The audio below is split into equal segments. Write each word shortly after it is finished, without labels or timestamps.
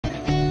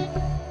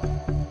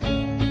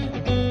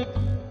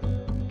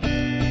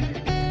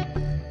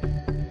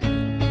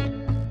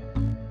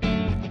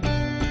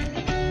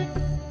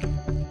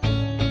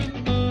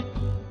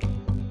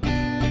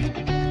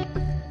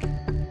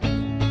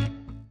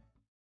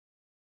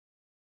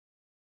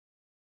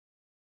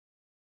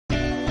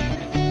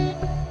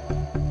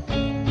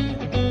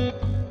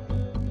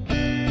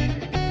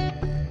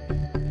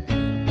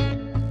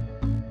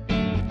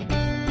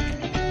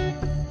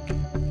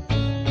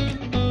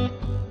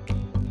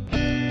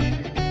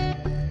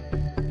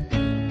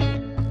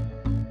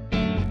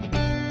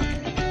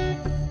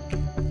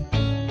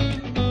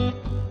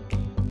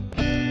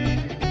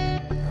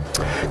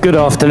Good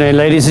afternoon,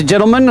 ladies and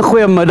gentlemen.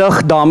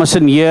 Goeiemiddag, dames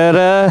en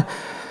heren.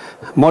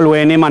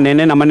 Molweni,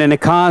 manene,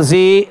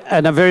 namanenekazi,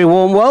 and a very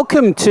warm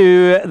welcome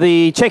to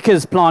the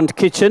Checkers Plant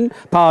Kitchen,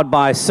 powered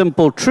by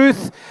Simple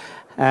Truth.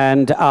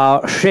 And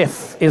our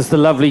chef is the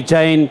lovely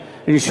Jane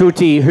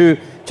Nshuti, who...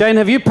 Jane,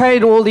 have you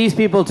paid all these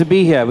people to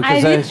be here?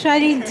 Because I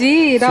literally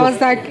did. I was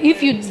like,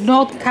 if you do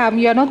not come,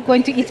 you're not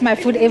going to eat my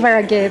food ever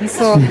again.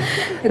 So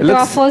they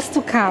are forced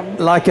to come.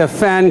 Like a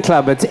fan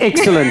club. It's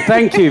excellent.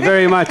 Thank you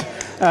very much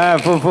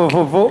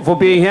for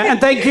being here. And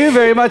thank you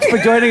very much for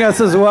joining us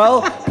as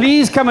well.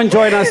 Please come and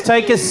join us.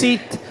 Take a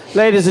seat,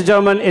 ladies and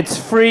gentlemen. It's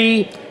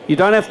free. You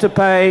don't have to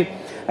pay.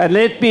 And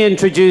let me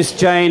introduce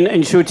Jane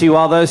Nshuti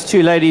while those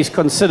two ladies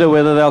consider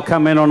whether they'll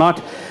come in or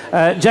not.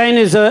 Jane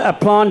is a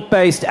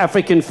plant-based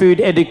African food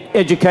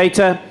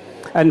educator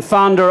and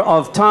founder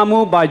of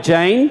Tamu by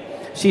Jane.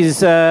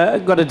 She's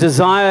got a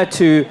desire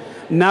to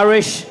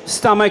nourish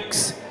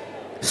stomachs,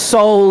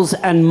 souls,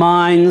 and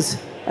minds,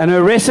 and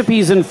her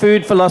recipes and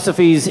food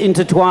philosophies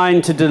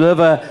intertwine to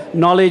deliver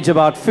knowledge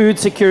about food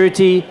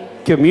security,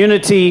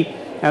 community,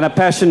 and a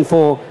passion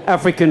for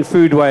African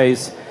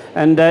foodways.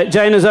 And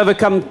Jane has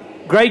overcome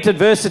great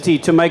adversity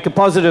to make a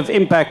positive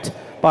impact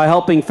by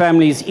helping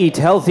families eat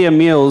healthier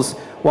meals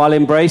while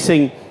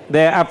embracing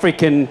their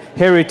African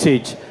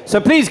heritage. So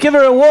please give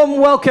her a warm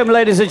welcome,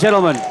 ladies and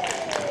gentlemen.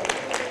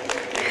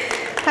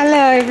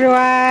 Hello,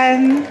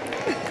 everyone.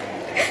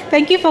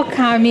 Thank you for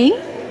coming.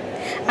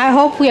 I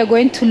hope we are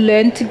going to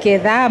learn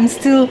together. I'm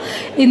still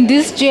in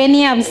this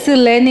journey. I'm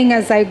still learning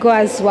as I go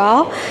as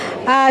well.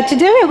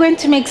 Today we're going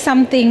to make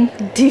something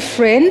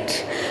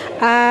different.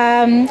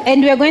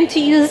 And we're going to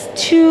use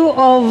two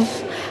of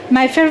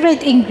my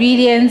favorite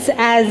ingredients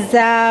as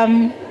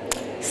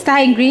star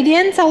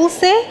ingredients, I will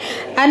say,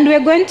 and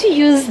we're going to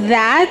use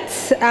that.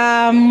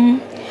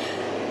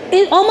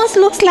 It almost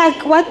looks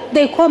like what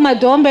they call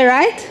madombe,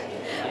 right?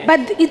 But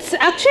it's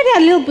actually a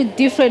little bit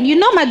different. You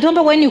know,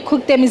 madombe, when you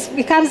cook them, it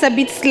becomes a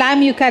bit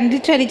slimy. You can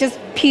literally just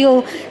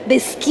peel the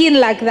skin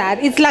like that.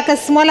 It's like a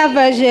smaller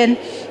version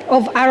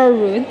of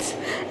arrowroot,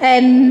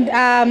 and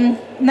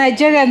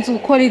Nigerians will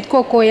call it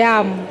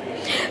cocoyam.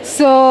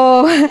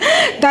 So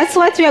that's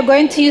what we are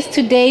going to use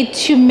today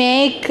to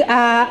make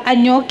a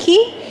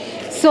gnocchi.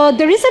 So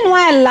the reason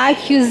why I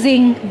like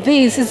using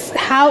this is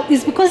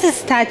because it's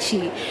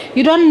starchy.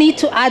 You don't need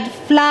to add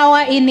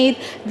flour in it.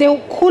 The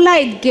cooler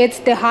it gets,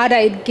 the harder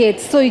it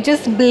gets. So you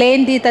just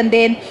blend it, and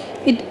then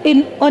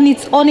on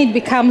its own it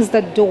becomes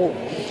the dough.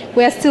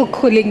 We are still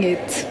cooling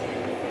it.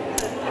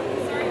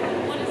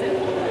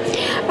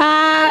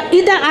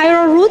 Either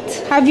arrowroot.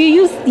 Have you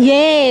used?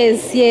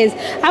 Yes, yes.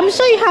 I'm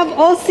sure you have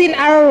all seen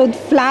arrowroot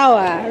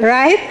flour,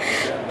 right?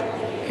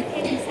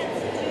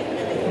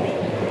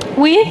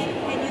 With?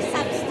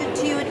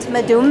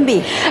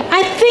 Madumbi.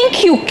 I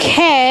think you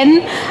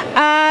can.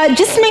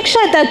 Just make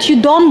sure that you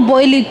don't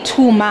boil it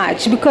too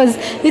much because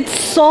it's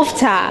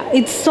softer.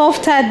 It's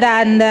softer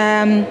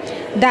than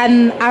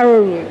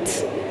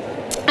arrowroot.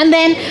 And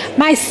then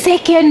my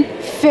second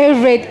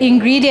favorite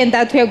ingredient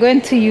that we are going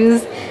to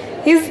use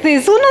is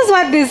this. Who knows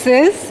what this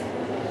is?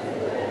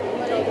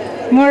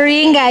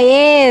 Moringa.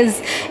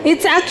 Yes.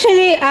 It's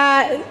actually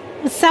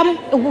some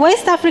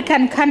West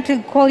African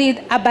country call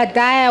it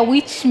abadaya,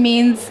 which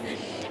means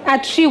a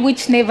tree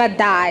which never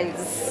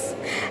dies,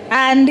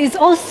 and it's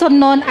also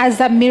known as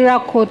a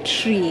miracle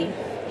tree,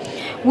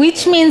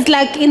 which means,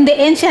 like in the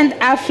ancient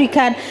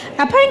African,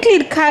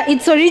 apparently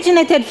it's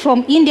originated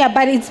from India,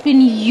 but it's been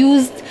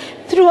used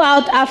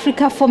throughout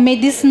Africa for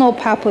medicinal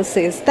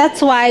purposes. That's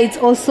why it's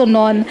also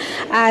known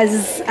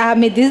as a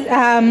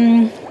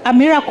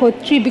miracle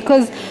tree,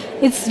 because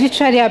it's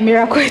literally a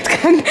miracle.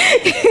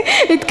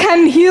 It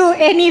can heal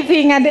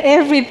anything and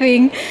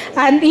everything.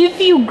 And if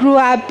you grew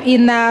up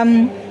in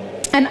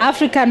an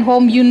African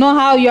home, you know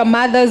how your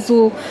mothers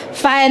will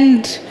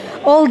find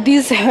all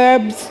these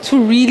herbs to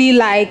really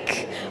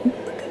like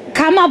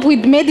come up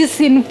with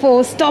medicine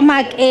for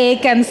stomach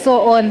ache and so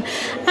on.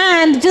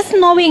 And just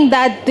knowing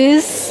that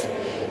it's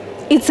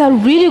a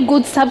really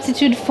good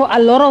substitute for a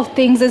lot of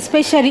things,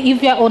 especially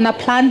if you're on a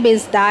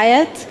plant-based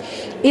diet.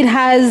 It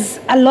has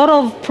a lot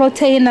of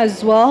protein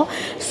as well.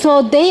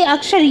 So they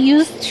actually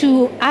used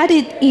to add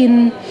it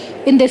in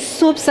the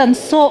soups and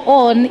so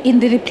on in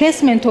the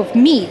replacement of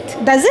meat.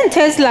 Doesn't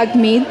taste like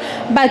meat,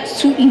 but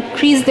to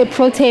increase the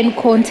protein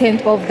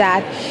content of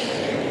that.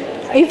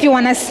 If you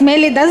want to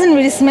smell it, doesn't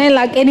really smell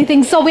like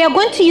anything. So we are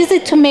going to use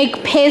it to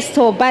make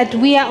pesto, but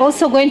we are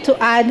also going to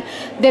add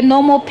the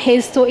normal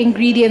pesto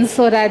ingredients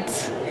so that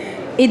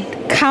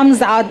it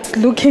comes out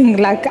looking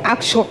like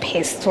actual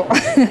pesto.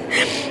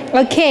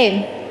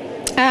 Okay.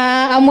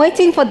 I'm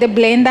waiting for the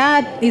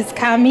blender. It's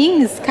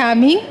coming.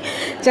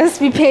 Just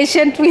be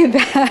patient with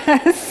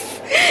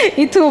us.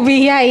 It will be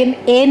here in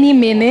any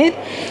minute.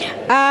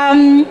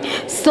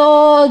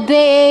 So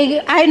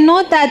I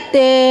know that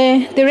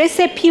the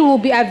recipe will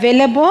be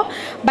available,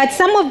 but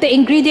some of the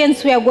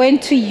ingredients we are going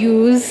to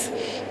use,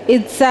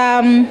 we're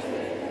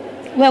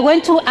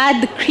going to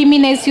add the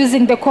creaminess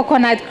using the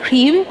coconut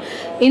cream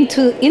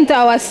into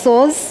our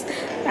sauce.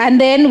 And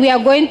then we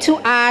are going to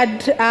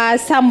add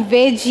some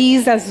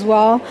veggies as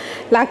well,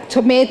 like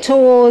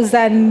tomatoes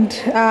and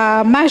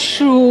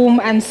mushroom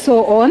and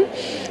so on.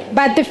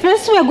 But the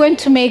first we are going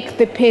to make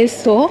the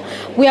pesto.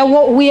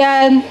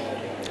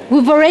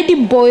 We've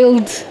already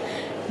boiled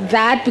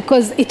that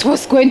because it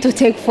was going to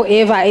take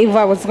forever.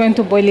 Eva was going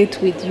to boil it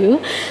with you.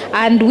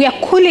 And we are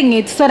cooling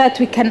it so that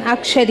we can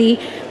actually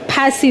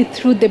pass it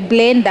through the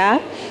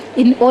blender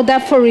in order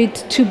for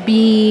it to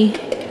be,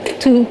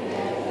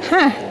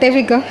 there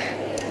we go.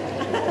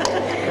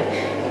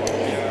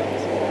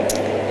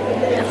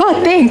 Oh,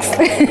 thanks.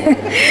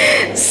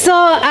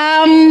 So,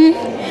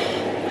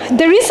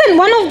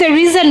 one of the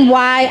reasons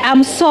why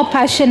I'm so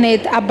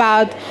passionate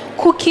about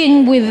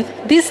cooking with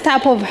this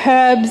type of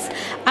herbs,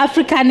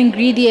 African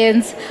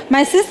ingredients.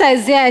 My sister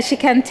is here, she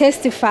can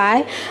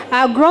testify.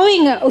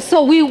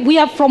 So we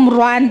are from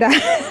Rwanda.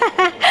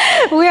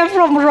 We are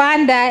from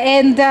Rwanda,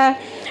 and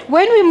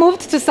when we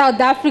moved to South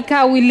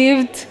Africa, we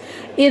lived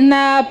in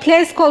a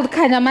place called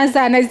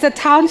Kanyamazana. It's a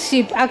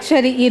township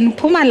actually in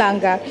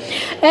Mpumalanga.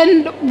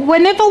 And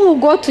whenever we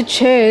go to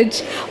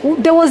church,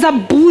 there was a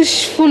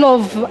bush full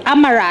of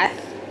amaranth.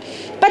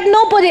 But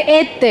nobody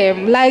ate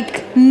them.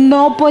 Like,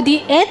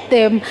 nobody ate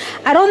them.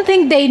 I don't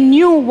think they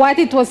knew what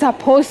it was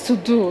supposed to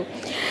do.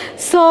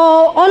 So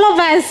all of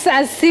us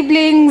as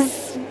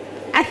siblings,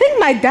 I think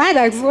my dad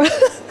as well,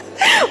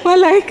 were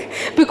like,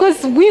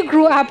 because we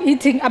grew up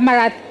eating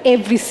amaranth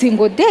every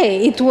single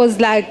day. It was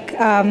like,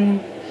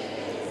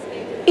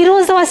 it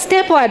was our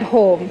staple at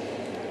home.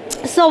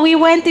 So we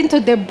went into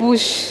the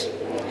bush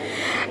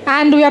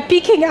and we are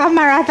picking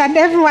amaranth, and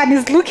everyone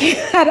is looking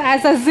at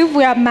us as if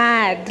we are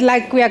mad,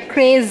 like we are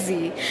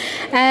crazy.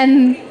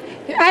 And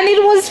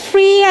it was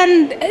free,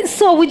 and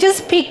so we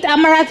just picked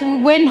amaranth.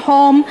 We went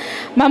home.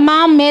 My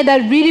mom made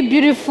a really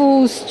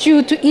beautiful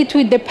stew to eat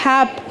with the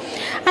pap.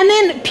 And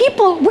then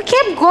we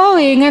kept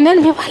going, and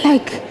then we were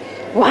like,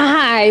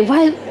 why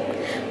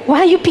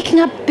are you picking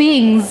up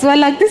things? We're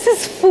like, this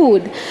is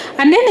food.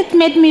 And then it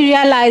made me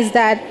realize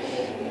that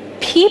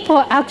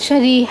people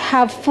actually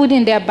have food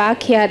in their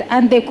backyard,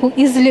 and they could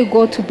easily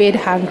go to bed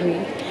hungry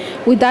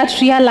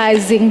without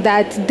realizing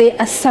that they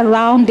are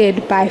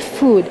surrounded by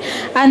food.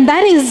 And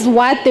that is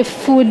what the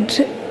food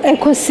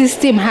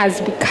ecosystem has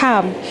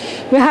become.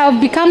 We have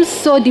become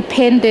so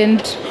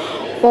dependent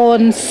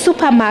on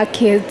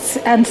supermarkets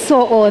and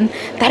so on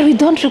that we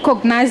don't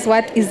recognize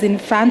what is in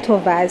front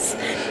of us.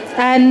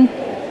 And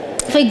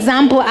for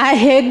example, I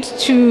had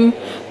to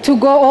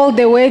go all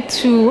the way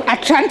to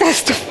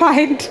Atlantis to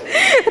find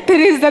there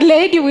is a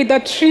lady with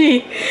a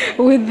tree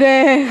with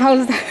the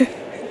house.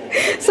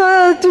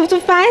 So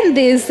to find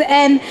this,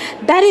 and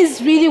that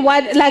is really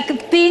what, like,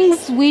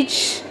 things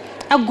which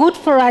are good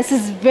for us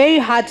is very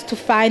hard to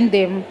find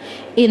them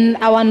in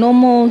our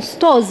normal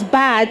stores.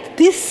 But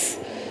these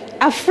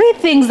are free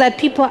things that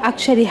people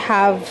actually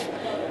have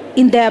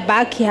in their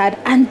backyard,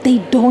 and they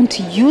don't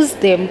use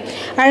them.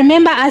 I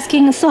remember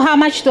asking, so how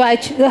much do I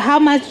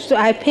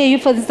pay you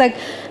for this? Like,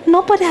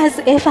 nobody has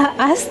ever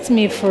asked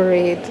me for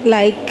it.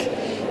 Like,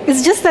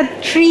 it's just a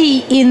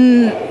tree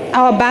in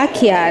our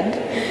backyard.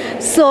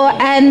 So,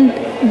 and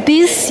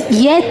this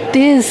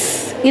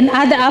in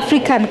other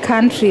African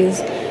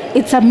countries,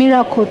 it's a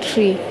miracle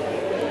tree.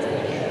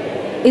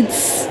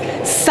 It's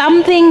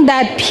something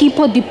that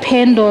people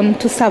depend on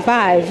to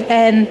survive.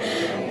 And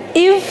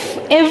if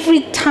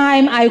every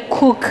time I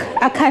cook,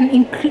 I can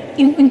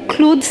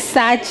include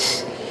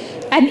such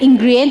an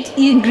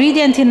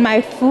ingredient in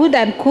my food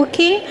and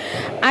cooking,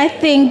 I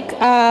think,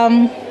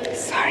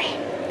 sorry,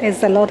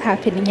 there's a lot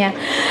happening here.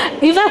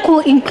 If I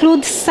could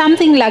include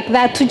something like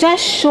that to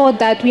just show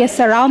that we are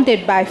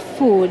surrounded by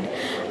food,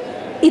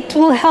 it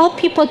will help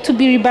people to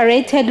be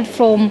liberated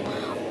from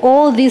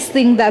all these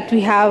things that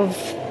we have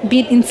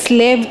been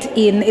enslaved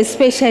in,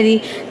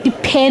 especially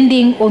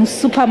depending on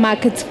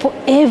supermarkets for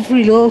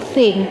every little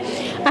thing.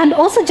 And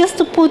also just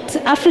to put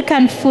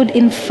African food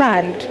in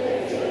front.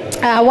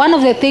 One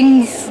of the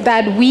things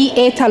that we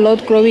ate a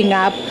lot growing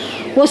up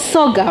was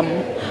sorghum.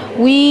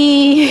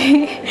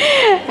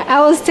 I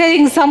was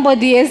telling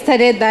somebody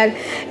yesterday that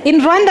in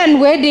Rwandan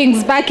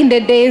weddings back in the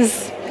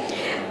days,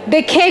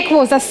 the cake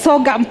was a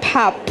sorghum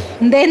pap.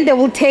 And then they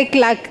would take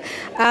like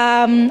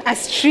a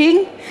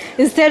string.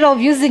 Instead of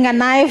using a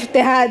knife,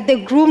 the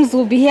grooms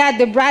will be here,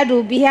 the bride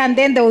will be here, and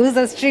then they will use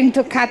a string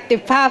to cut the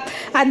pap,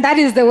 and that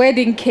is the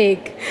wedding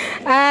cake.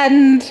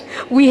 And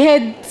we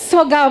had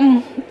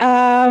sorghum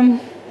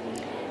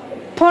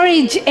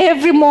porridge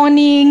every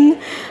morning.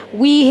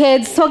 We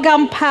had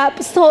sorghum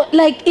pap. So,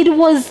 like, it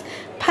was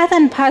part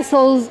and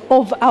parcels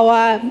of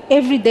our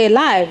everyday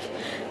life.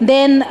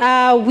 Then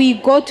we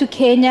go to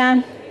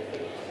Kenya.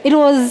 It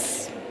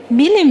was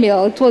mini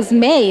meal. It was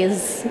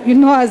maize. You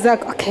know, I was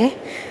like, okay.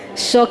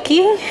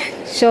 Shocking.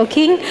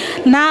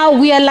 Now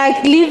we are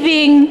like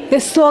living the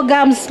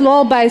sorghum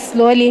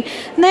slowly.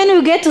 And then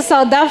we get to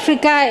South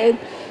Africa,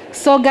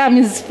 sorghum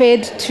is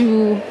fed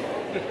to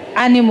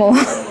animal.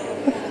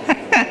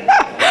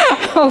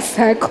 I was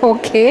like,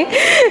 okay.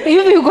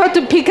 If you go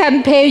to Pick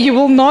and Pay, you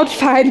will not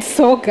find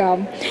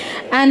sorghum.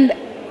 And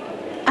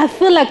I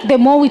feel like the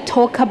more we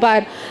talk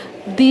about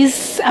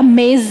this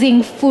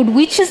amazing food,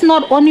 which is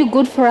not only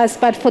good for us,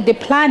 but for the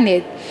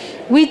planet,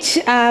 which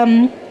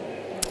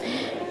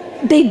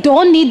they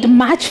don't need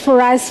much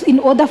for us in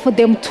order for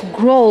them to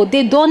grow.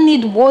 They don't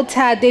need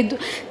water.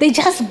 They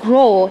just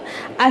grow.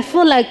 I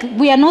feel like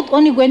we are not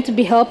only going to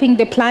be helping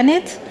the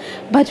planet,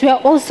 but we are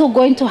also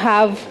going to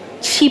have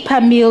cheaper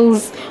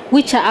meals,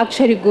 which are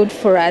actually good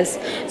for us.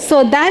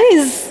 So that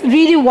is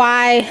really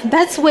why,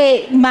 that's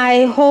where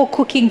my whole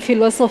cooking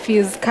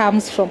philosophy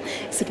comes from.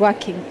 Is it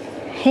working?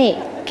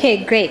 Hey,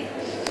 okay, great.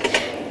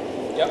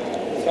 Yeah,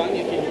 it's fine.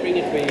 You can bring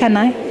it where you... Can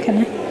I?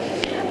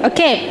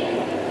 Okay.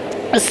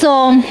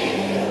 So,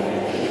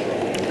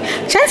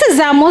 chances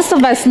are most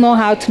of us know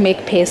how to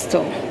make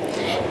pesto.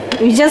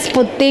 We just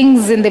put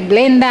things in the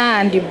blender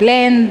and you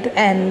blend,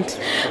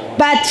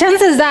 but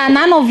chances are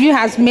none of you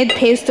has made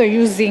pesto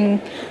using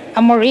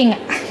a moringa.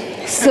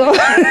 So,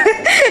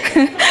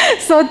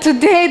 so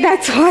today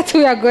that's what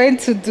we are going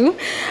to do.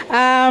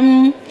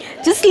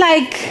 Just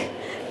like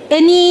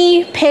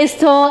any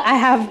pesto, I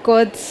have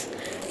got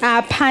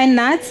pine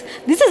nuts.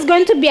 This is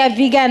going to be a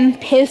vegan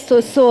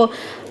pesto, so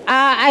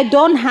I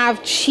don't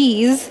have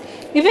cheese,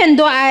 even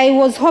though I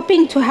was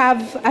hoping to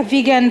have a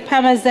vegan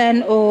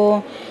parmesan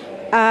or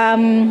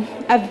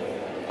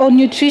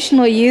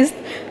nutritional yeast,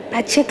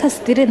 but Checkers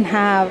didn't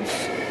have.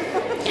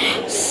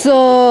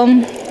 So,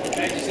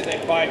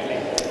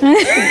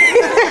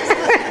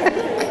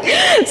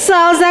 so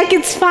I was like,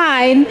 it's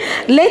fine.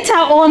 Later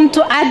on,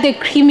 to add the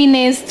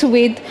creaminess to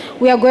it,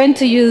 we are going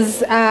to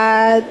use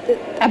a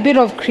bit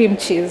of cream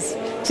cheese.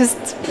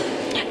 Just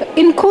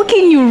in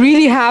cooking, you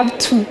really have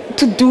to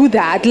do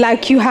that.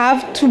 Like, you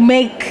have to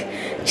make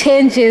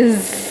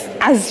changes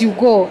as you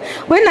go.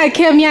 When I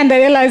came here and I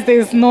realized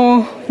there's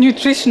no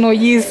nutritional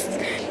yeast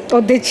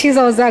or the cheese,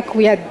 I was like,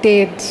 we are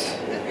dead.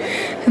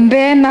 And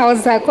then I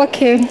was like,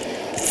 okay,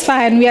 it's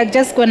fine. We are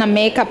just going to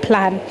make a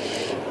plan.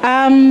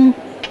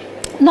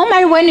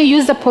 Normally, when you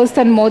use the post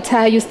and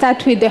mortar, you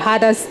start with the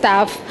harder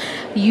stuff.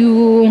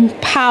 You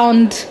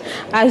pound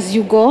as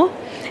you go.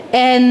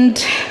 And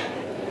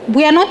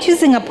we are not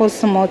using a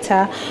post and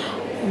mortar.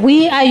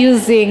 We are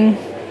using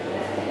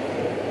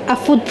a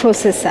food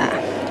processor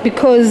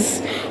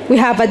because we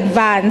have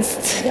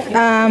advanced.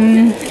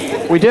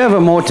 We do have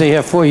a mortar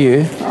here for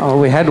you. Oh,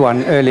 we had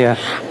one earlier.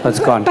 That's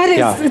gone. But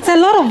it's a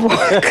lot of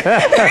work.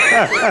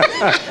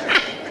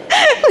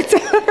 It's a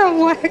lot of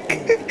work.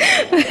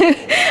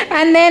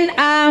 And then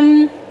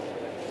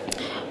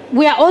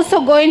we are also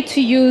going to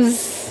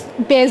use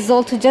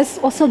basil to just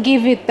also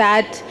give it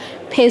that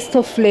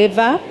pesto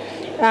flavor.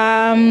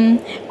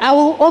 I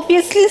will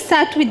obviously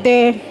start with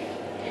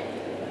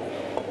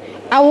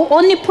I will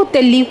only put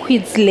the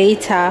liquids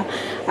later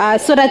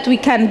so that we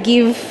can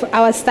give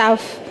our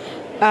stuff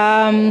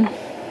time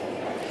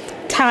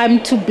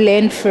to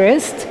blend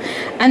first.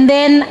 And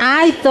then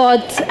I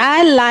thought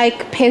I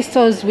like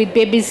pestos with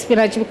baby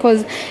spinach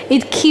because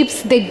it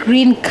keeps the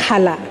green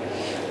color.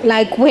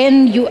 Like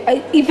when you,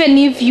 even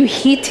if you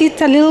heat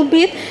it a little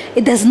bit,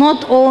 it does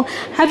not all.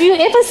 Have you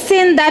ever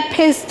seen that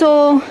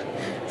pesto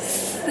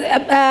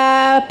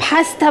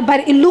pasta,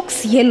 but it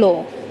looks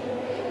yellow?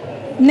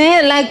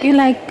 Like you're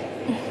like,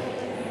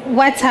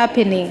 what's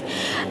happening?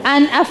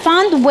 And I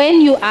found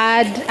when you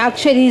add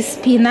actually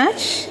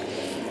spinach,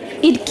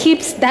 it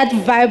keeps that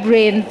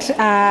vibrant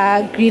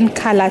green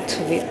color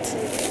to it.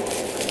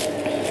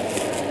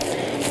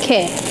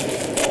 Okay.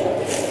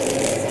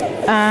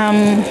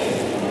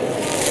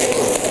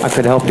 I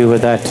could help you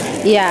with that.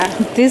 Yeah.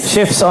 This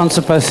Chefs aren't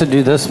supposed to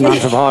do this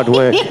amount of hard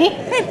work.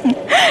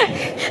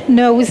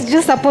 No, we're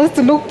just supposed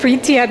to look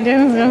pretty and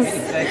then just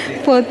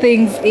put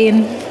things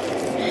in.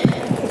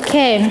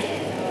 Okay.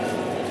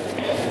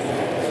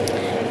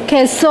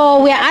 Okay,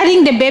 so we're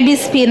adding the baby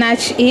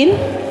spinach in.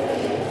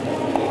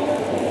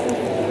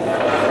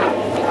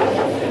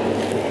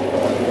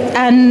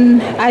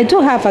 And I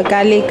do have a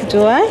garlic,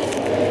 do I?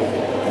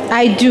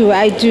 I do.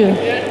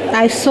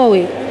 I saw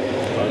it.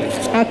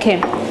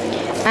 Okay.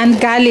 And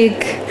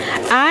garlic.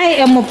 I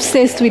am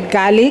obsessed with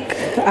garlic.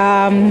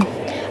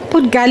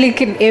 Put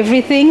garlic in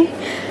everything.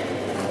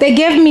 They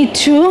gave me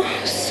 2,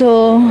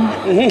 so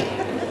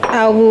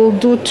I will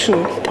do 2.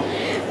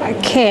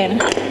 Okay.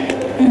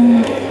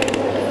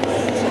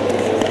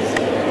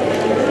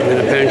 And then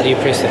apparently you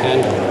press the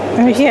handle.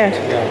 Oh, here.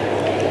 Yeah.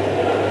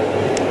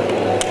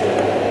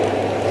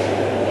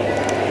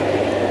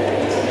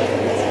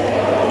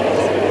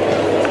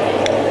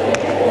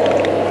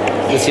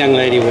 This young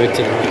lady worked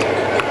it out.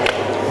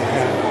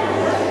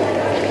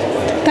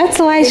 That's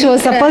why she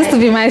was supposed to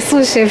be my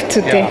sous chef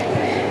today.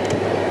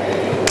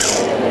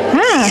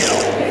 Yeah.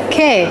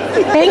 Okay,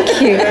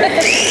 thank you.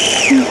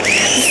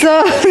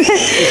 So, You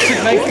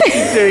should make me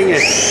keep doing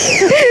it.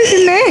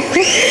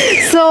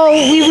 So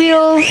we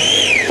will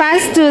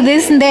first do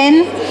this, and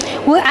then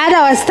we'll add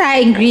our star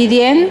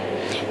ingredient.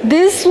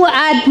 This will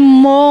add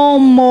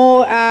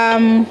more.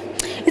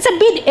 It's a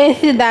bit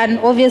earthy than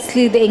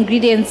obviously the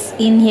ingredients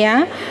in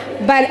here,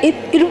 but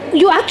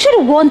you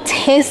actually won't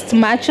taste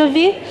much of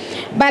it.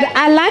 But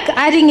I like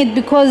adding it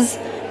because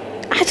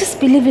I I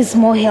just believe it's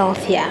more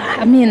healthier.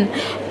 I mean,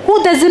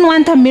 who doesn't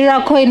want a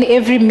miracle in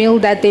every meal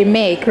that they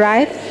make,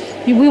 right?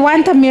 We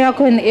want a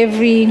miracle in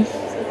every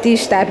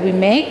dish that we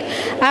make.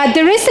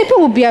 The recipe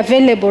will be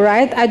available,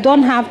 right? I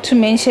don't have to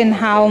mention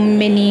how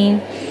many.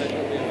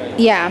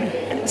 Yeah.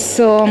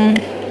 So,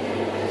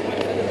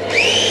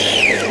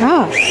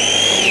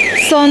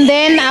 so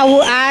then I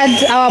will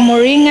add our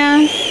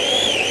moringa.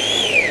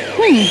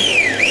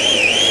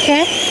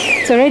 Okay,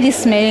 it's already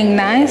smelling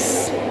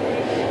nice.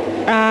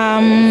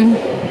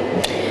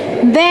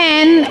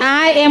 Then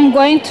I am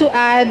going to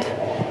add.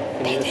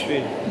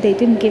 They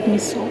didn't give me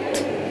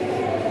salt.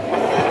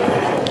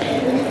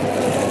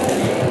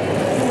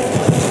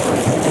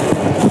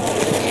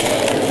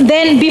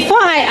 Then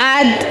before I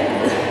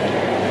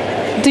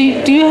add, do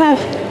you have?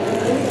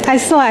 I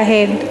saw a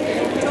hand.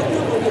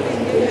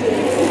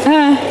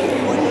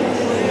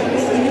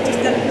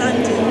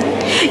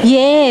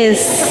 Yes.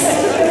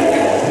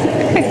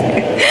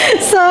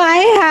 So I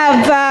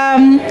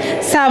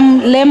have some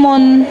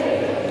lemon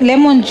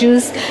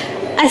juice.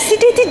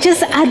 Acidity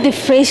just add the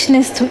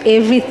freshness to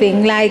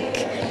everything.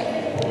 Like,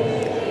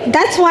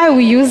 that's why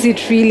we use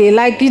it really.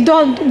 Like, we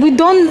don't,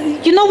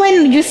 you know,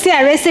 when you see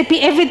a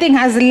recipe, everything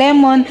has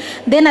lemon,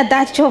 then a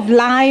dash of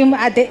lime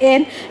at the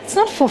end. It's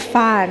not for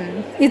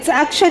fun. It's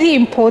actually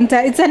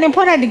important. It's an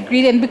important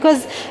ingredient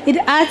because it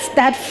adds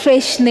that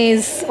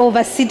freshness of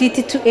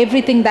acidity to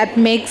everything that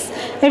makes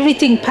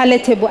everything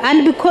palatable.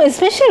 And because,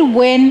 especially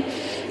when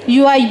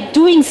you are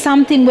doing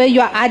something where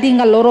you are adding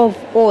a lot of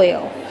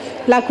oil,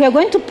 like we are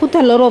going to put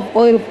a lot of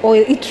oil,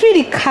 it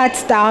really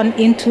cuts down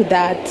into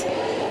that.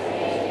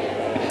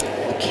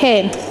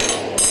 Okay,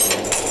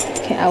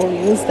 I will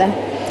use that.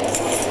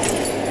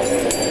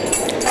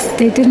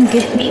 They didn't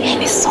give me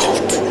any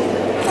salt.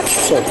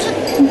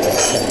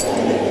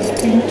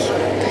 Thank you.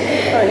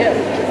 Oh, yeah.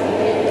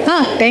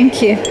 Oh,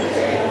 thank you.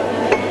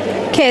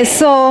 Okay,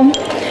 so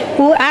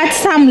we'll add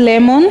some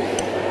lemon.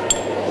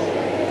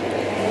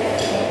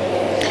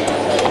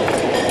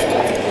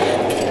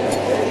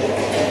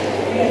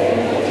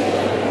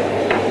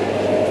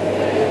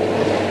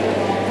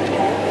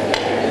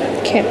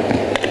 Okay.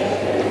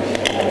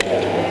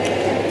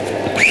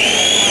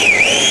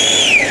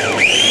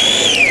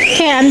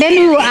 And then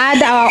we will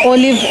add our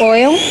olive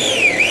oil.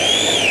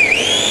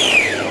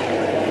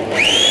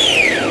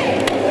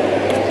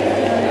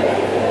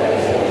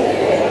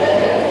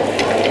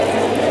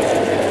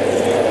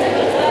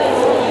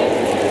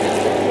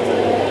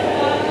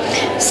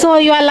 So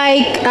you are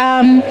like,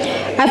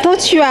 I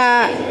thought you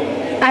are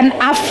an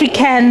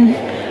African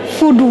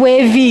food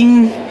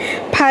waving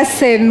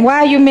person. Why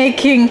are you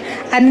making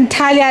an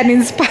Italian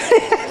inspired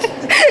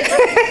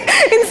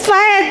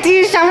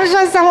dish? I'm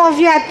sure some of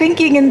you are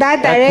thinking in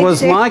that direction. That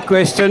was my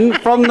question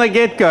from the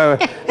get-go.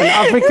 An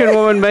African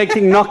woman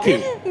making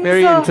gnocchi.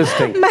 Very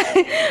interesting.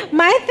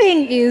 My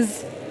thing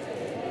is,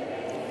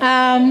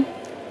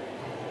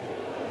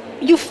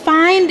 you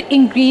find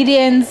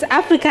ingredients,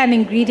 African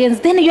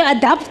ingredients, then you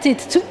adapt it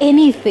to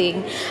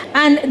anything.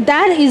 And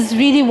that is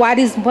really what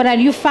is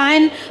important. You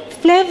find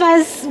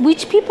flavors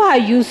which people are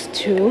used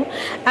to,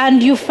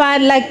 and you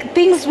find like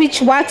things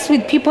which works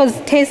with people's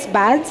taste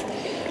buds,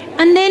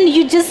 and then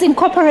you just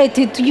incorporate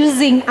it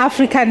using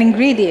African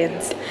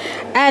ingredients.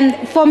 And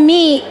for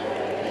me,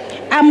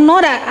 I'm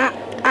not a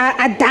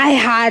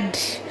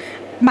diehard,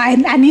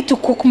 I need to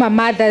cook my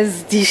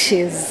mother's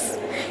dishes.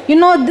 You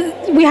know,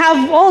 we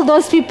have all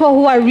those people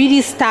who are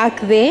really stuck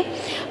there,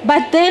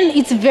 but then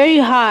it's very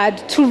hard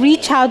to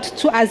reach out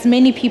to as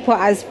many people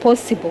as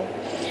possible,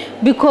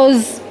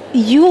 because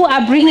you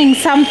are bringing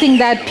something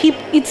that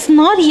it's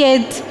not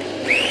yet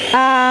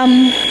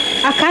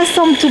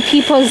accustomed to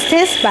people's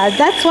taste buds.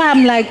 That's why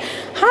I'm like,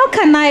 how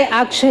can I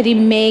actually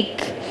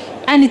make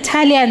an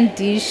Italian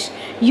dish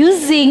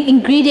using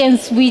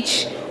ingredients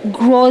which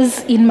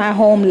grows in my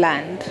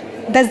homeland?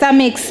 Does that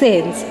make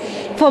sense?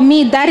 For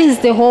me, that is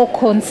the whole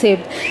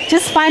concept.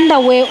 Just find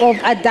a way of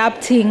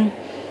adapting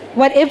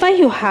whatever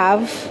you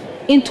have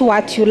into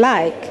what you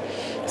like.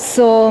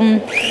 So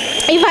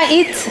if I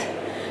eat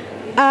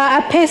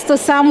a pesto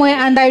somewhere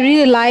and I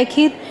really like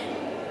it,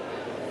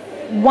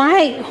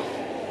 why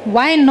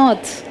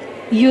not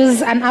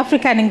use an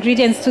African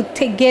ingredients to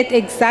get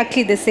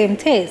exactly the same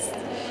taste?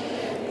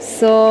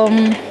 So,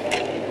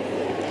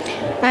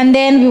 and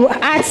then we will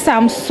add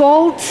some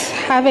salt.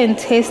 Haven't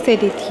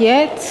tasted it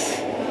yet.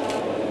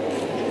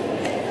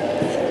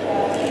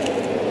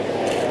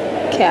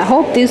 Okay, I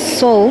hope this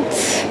salt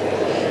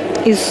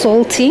is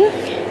salting.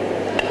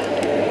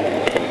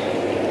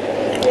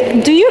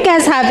 Do you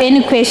guys have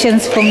any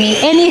questions for me?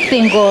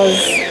 Anything goes.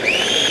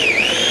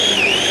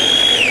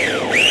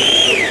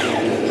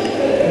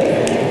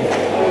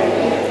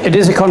 It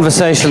is a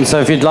conversation, so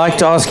if you'd like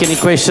to ask any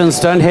questions,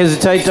 don't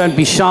hesitate, don't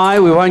be shy.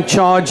 We won't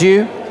charge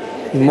you.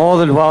 You're more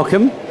than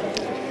welcome.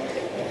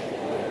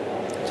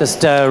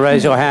 Just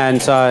raise your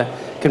hand so I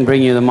can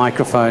bring you the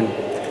microphone.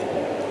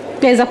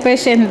 There's a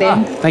question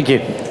there. Thank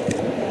you.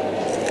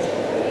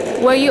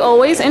 Were you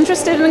always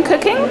interested in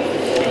cooking?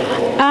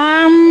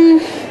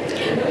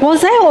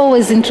 Was I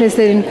always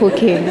interested in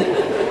cooking?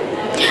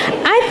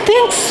 I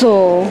think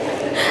so.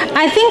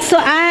 I think so.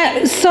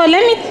 So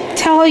let me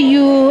tell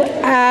you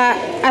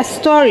a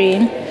story.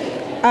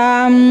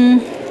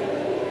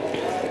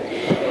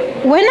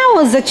 When I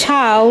was a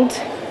child,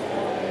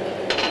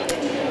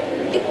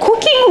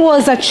 cooking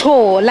was a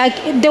chore. Like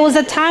there was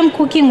a time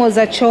cooking was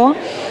a chore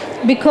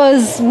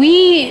because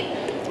we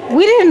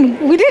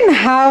didn't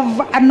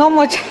have a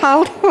normal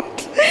childhood.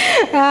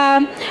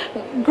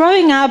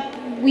 Growing up,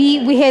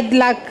 we had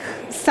like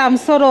some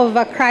sort of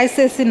a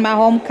crisis in my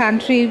home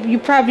country. You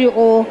probably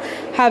all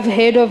have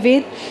heard of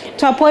it,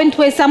 to a point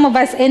where some of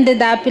us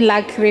ended up in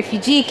like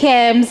refugee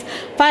camps,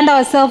 found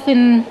ourselves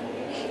in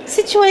a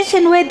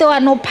situation where there were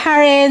no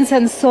parents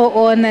and so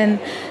on, and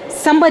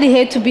somebody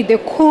had to be the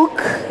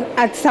cook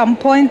at some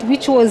point,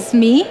 which was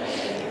me,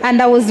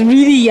 and I was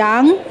really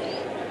young,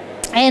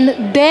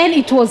 and then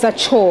it was a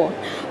chore.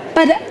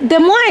 But the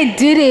more I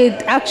did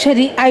it,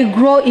 actually, I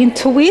grew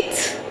into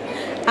it.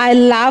 I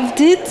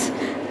loved it.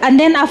 And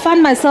then I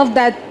found myself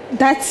that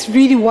that's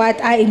really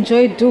what I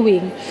enjoy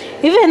doing.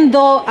 Even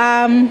though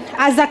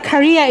as a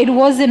career, it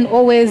wasn't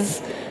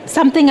always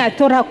something I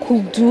thought I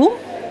could do.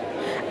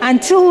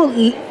 Until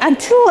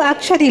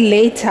actually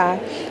later, I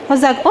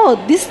was like, oh,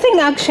 this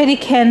thing actually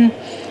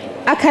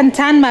I can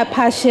turn my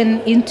passion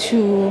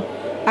into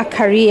a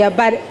career.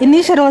 But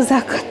initially I was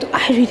like, do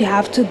I really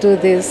have to do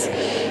this?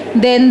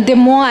 Then the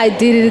more I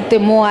did it, the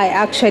more I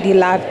actually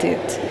loved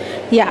it.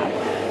 Yeah.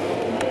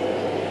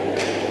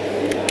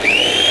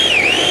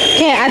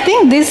 Okay, I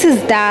think this is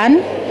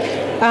done.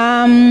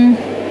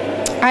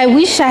 I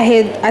wish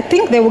I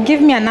think they will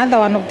give me another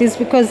one of this,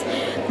 because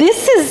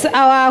this is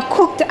our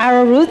cooked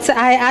arrowroot.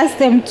 I asked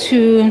them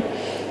to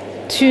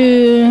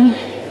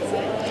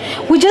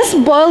we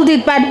just boiled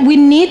it, but we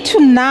need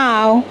to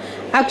now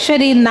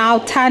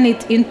turn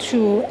it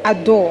into a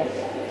dough.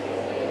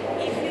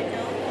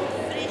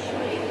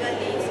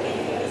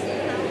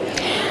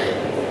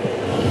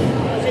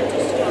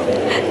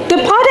 The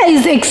powder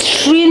is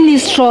extremely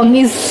strong.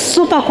 It's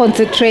super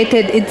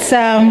concentrated. It's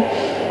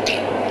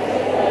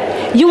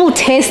you will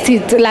taste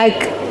it,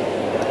 like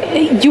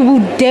you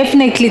will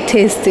definitely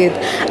taste it.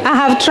 I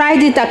have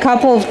tried it a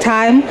couple of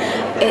times.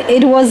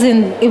 It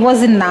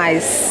wasn't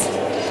nice.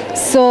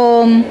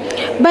 So,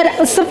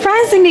 but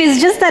surprisingly, it's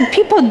just that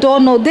people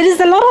don't know there is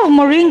a lot of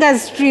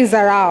moringa trees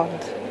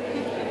around.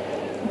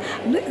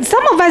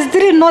 Some of us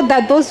didn't know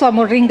that those were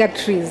moringa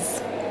trees.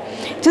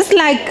 Just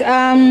like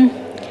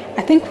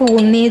I think we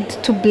will need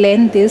to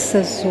blend this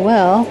as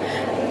well.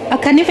 I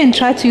can even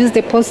try to use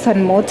the post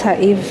and mortar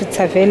if it's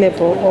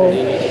available, or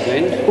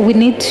we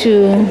need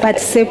to, but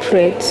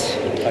separate.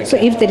 Okay. So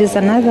if there is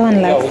another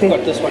one like this. We've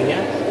got this one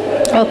here.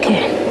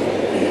 Okay.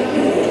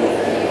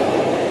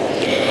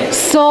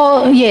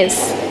 So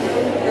yes.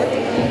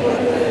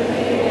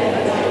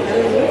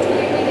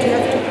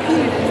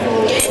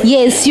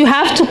 Yes, you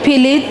have to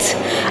peel it.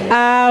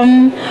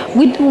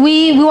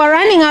 We were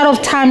running out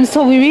of time,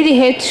 so we really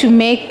had to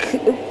make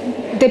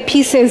the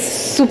pieces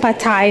super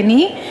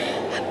tiny.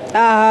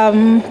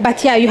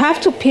 But yeah, you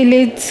have to peel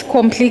it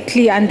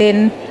completely and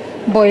then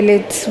boil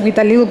it with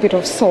a little bit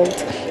of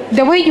salt.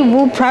 The way you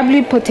will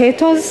probably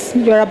potatoes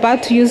you're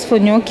about to use for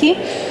gnocchi,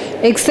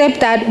 except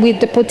that with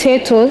the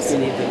potatoes,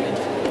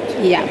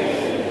 yeah,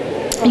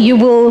 you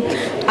will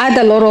add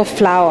a lot of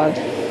flour.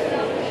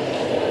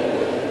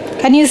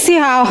 Can you see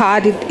how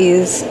hard it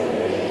is?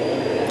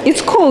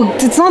 It's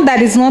cooked. It's not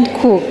that it's not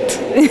cooked.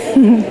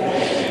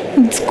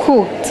 It's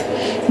cooked.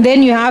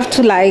 Then you have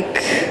to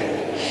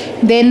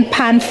then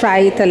pan fry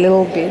it a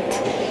little bit.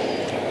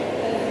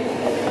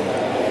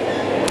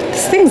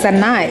 These things are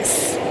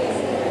nice.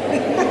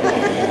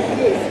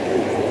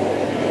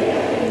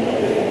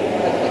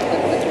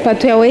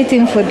 But we are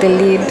waiting for the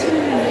lid.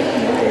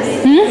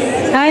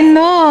 I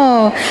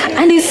know.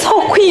 And it's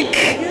so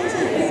quick.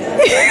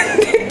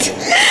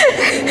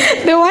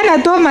 The one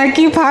at home, I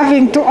keep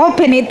having to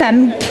open it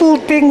and pull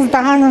things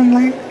down. I'm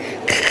like,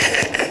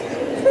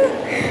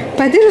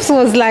 but this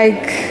was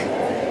like,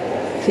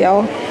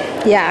 yeah.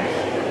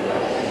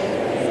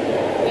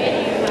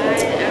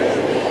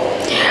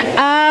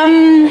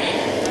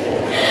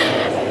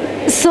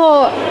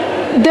 So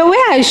the way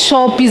I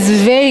shop is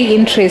very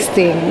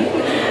interesting.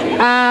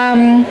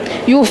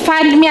 You will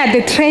find me at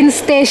the train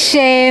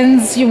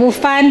stations. You will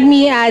find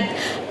me at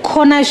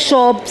corner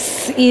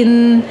shops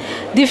in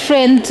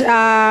different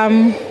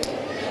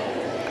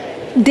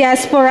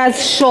diaspora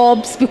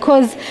shops,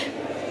 because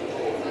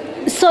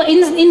so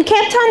in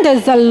Cape Town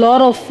there's a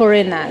lot of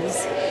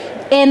foreigners,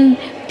 and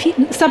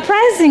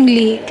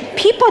surprisingly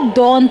people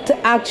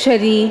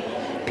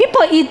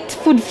eat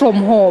food from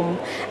home.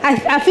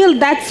 I feel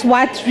that's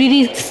what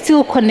really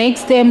still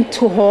connects them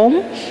to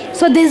home.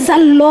 So there's a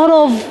lot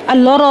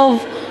of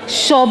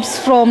shops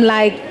from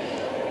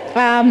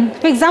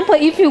for example,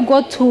 if you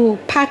go to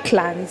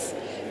Parklands,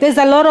 there's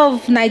a lot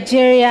of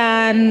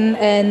Nigerian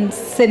and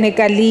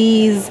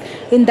Senegalese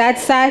in that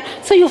side.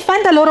 So you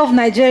find a lot of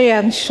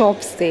Nigerian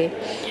shops there.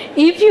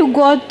 If you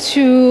go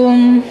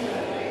to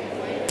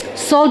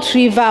Salt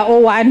River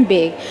or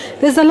Wanbeg,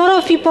 there's a lot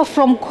of people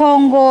from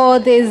Congo.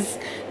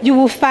 You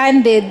will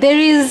find there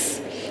is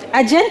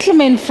a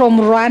gentleman from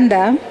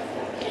Rwanda,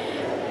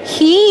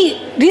 he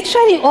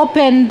literally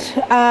opened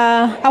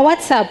a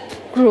WhatsApp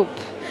group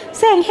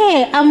saying,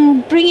 hey,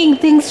 I'm bringing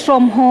things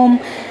from home.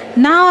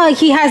 Now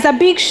he has a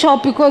big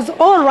shop because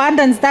all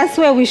Rwandans, that's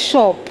where we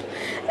shop.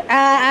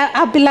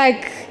 I'll be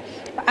like,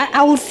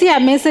 I will see a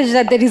message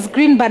that there is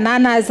green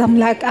bananas.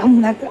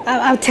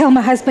 I'll tell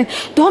my husband,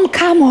 don't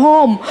come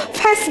home.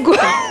 First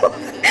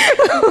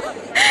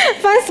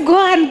go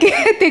and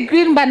get the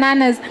green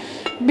bananas.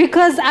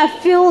 Because I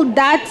feel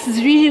that's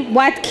really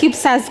what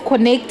keeps us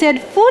connected.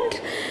 Food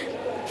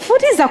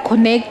is a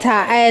connector,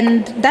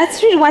 and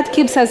that's really what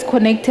keeps us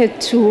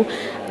connected to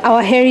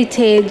our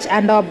heritage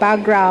and our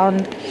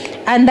background.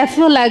 And I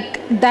feel like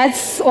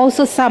that's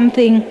also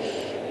something.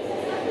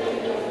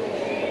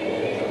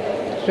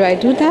 Do I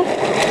do that?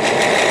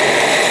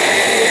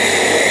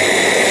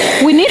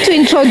 We need to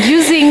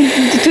introduce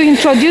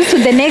to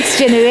the next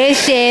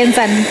generations,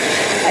 and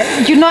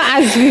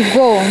as we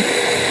go.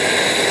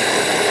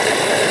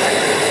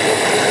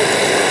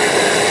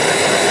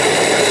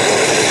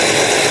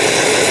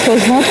 It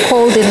was not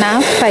cold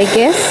enough, I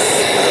guess.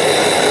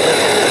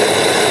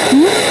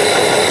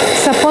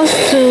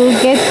 Supposed to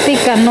get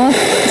thicker, not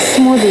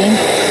smoothie.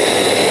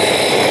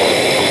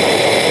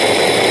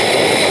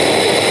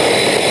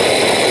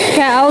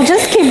 Okay, I'll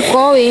just keep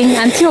going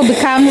until it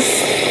becomes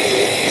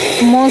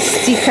more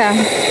thicker.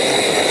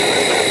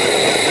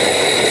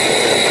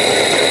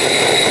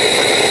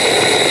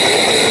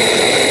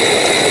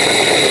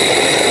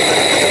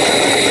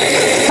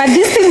 But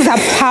these things are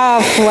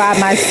powerful, I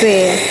must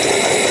say.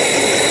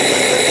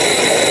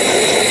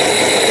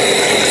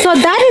 So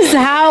that is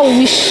how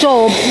we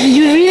shop.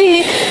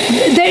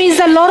 There is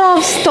a lot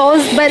of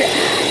stores, but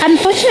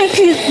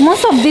unfortunately,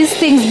 most of these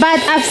things, but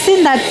I've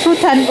seen that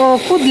Food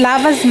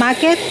Lovers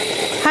Market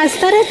has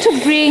started to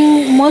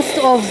bring most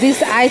of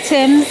these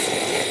items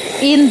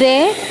in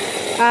there.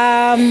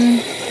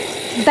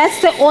 That's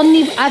the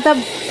only other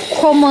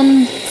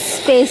common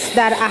space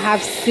that I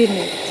have seen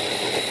it.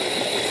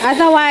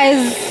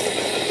 Otherwise,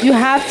 you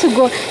have to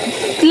go,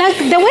 like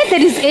the way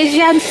there is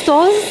Asian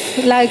stores,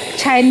 like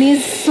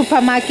Chinese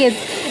supermarkets,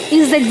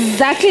 is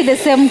exactly the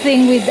same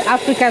thing with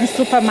African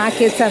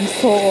supermarkets and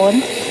so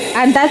on.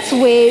 And that's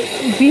where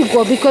we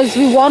go, because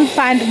we won't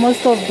find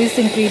most of these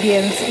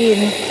ingredients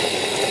in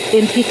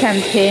Pick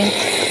and Pay.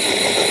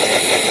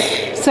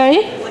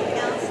 Sorry?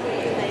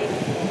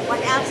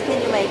 What else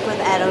can you make with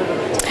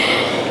arrowroot?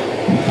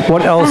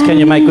 What else can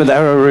you make with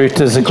arrowroot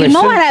is a question. You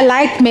know what I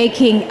like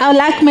making? I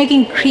like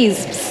making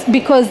crisps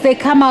because they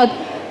come out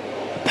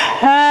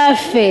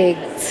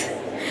perfect.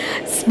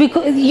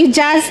 Because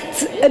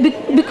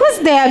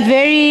they are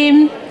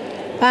very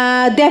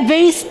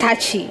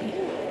starchy.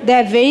 They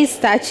are very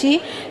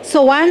starchy.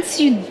 So once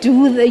you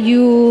do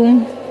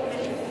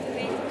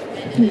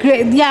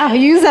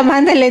use a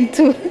mandolin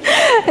too.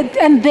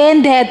 And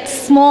then they're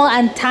small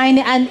and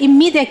tiny, and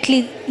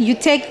immediately you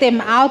take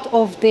them out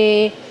of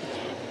the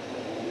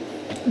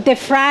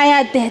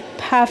fryer, they're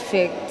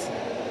perfect.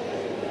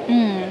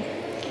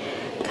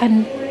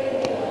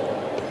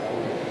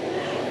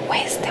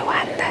 Where's the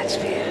one that's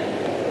come?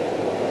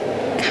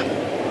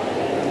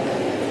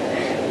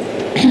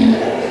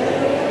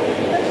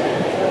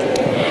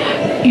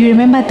 You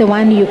remember the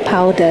one you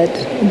powdered?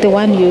 The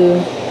one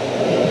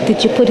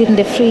did you put it in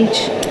the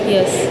fridge?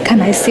 Yes.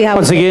 Can I see how?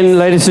 Once again,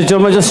 ladies and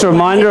gentlemen, just a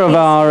reminder of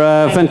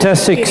our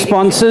fantastic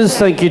sponsors.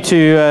 Thank you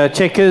to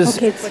Checkers,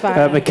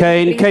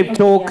 McCain, Cape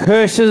Talk,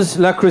 Hirsch's,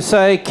 La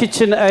Crusade,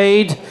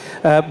 KitchenAid,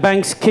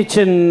 Banks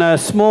Kitchen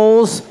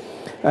Smalls,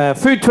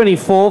 Food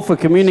 24 for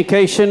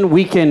communication,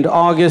 Weekend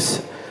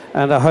Argus,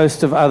 and a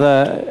host of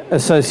other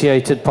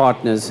associated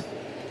partners.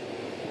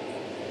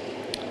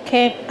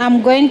 Okay,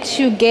 I'm going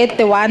to get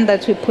the one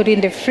that we put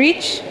in the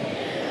fridge.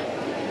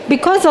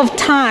 Because of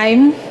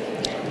time,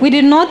 we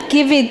did not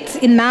give it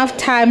enough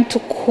time to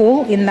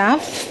cool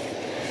enough.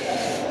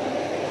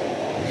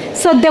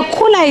 So the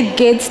cooler it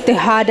gets, the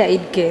harder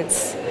it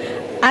gets.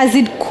 As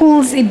it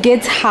cools, it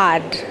gets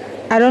hard.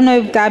 I don't know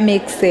if that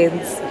makes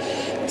sense.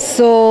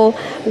 So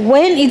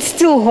when it's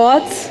still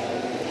hot,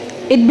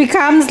 it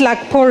becomes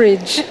like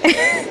porridge.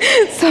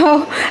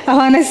 So I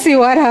want to see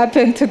what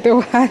happened to the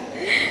one.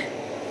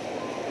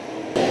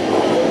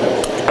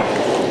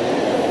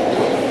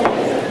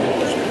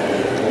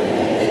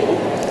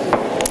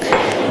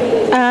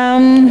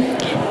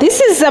 This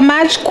is a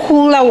much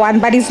cooler one,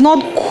 but it's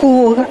not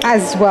cool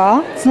as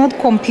well. It's not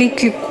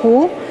completely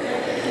cool.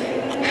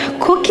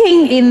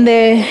 Cooking in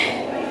the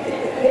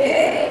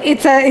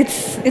it's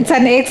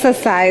an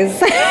exercise.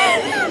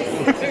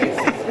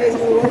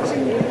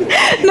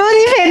 Not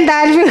even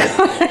that,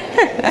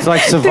 because it's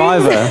like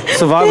Survivor things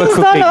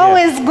cooking. Don't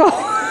always go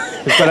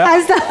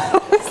as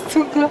supposed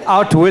to go.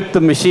 Outwit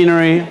the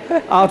machinery,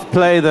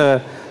 outplay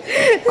the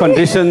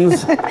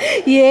conditions.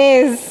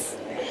 Yes.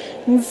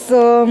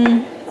 So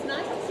it's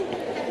nice to see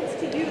what happens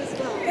to you as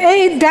well.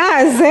 It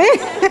does,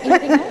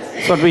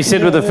 That's what we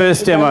said with the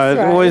first demo. It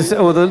always,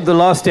 or the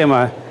last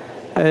demo.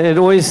 It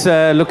always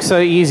looks so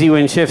easy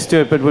when chefs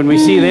do it, but when we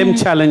see them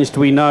challenged,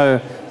 we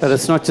know that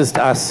it's not just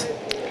us.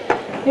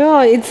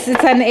 Oh, it's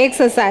an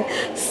exercise.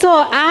 So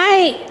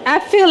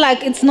I feel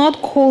like it's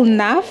not cool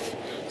enough.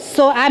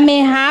 So I may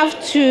have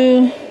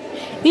to,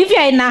 if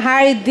you're in a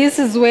hurry, this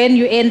is when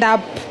you end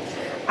up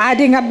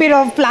adding a bit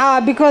of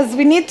flour because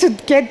we need to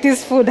get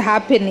this food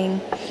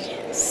happening.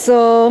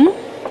 So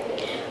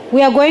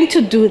we are going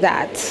to do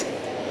that.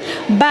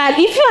 But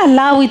if you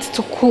allow it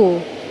to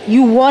cool,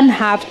 you won't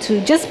have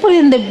to. Just put it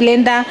in the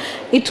blender.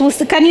 It will.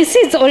 Can you see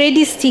it's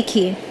already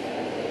sticky?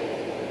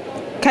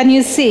 Can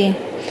you see?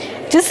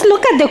 Just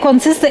look at the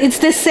consistency. It's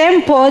the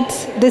same pot,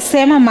 the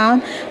same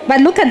amount,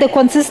 but look at the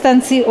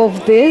consistency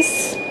of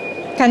this.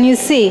 Can you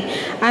see?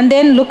 And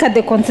then look at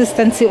the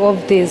consistency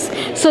of this.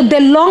 So the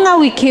longer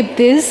we keep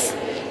this,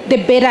 the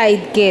better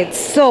it gets.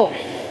 So,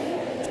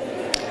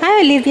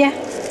 hi Olivia.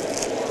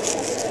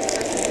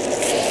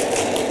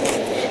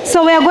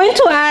 So we are going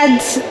to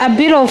add a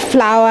bit of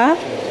flour.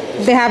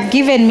 They have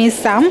given me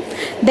some.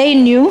 They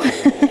knew.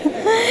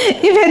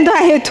 Even though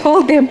I had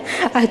told them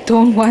I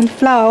don't want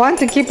flour, I want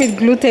to keep it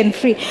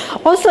gluten-free.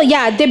 Also,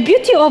 yeah, the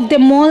beauty of the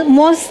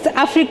most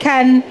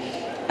African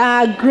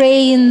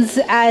grains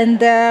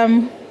and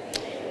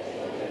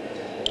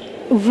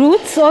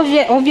roots,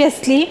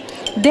 obviously,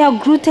 they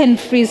are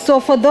gluten-free. So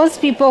for those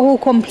people who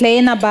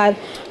complain about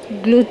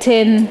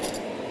gluten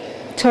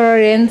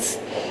tolerance,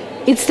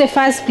 it's the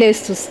first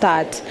place to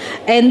start.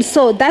 And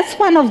so that's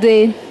one of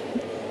the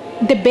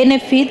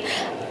benefit.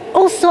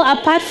 Also,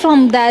 apart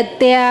from that,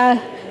 they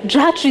are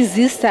drought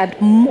resistant,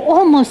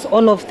 almost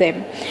all of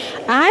them.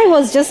 I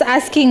was just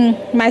asking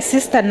my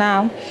sister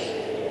now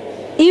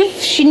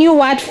if she knew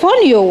what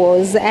fonio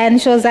was,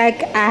 and she was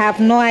like, I have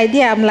no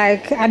idea. I'm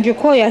like, and you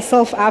call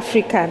yourself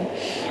African?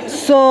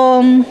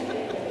 So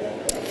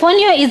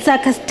fonio is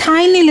like a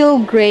tiny little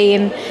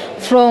grain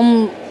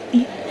from,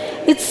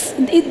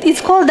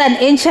 it's called an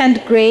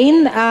ancient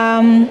grain.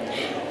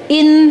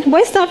 In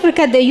West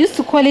Africa, they used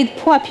to call it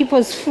poor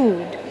people's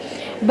food.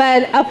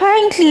 But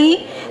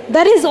apparently,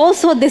 that is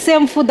also the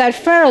same food that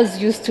pharaohs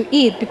used to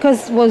eat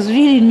because it was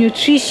really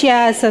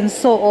nutritious and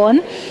so on.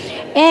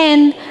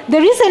 And the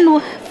reason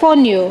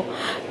fonio,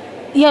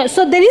 yeah,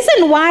 so the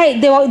reason why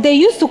they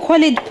used to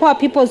call it poor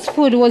people's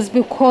food was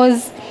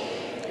because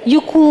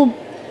you could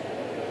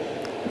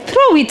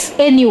throw it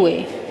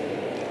anyway,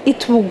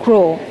 it will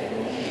grow.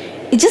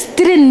 It just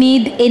didn't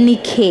need any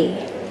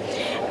care.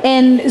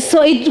 And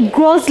so it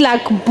grows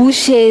like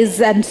bushes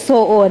and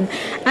so on.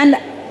 And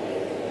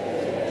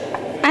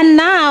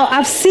now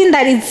I've seen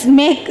that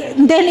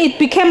then it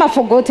became a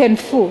forgotten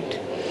food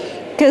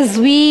because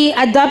we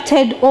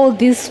adopted all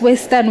this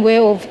Western way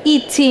of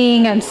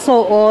eating and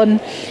so on.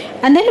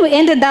 And then we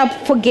ended up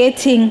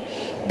forgetting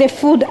the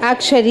food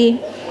actually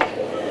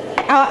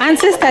our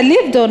ancestor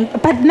lived on.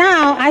 But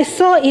now I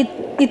saw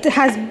it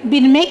has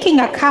been making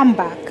a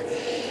comeback.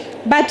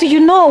 But you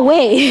know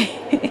where?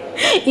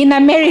 In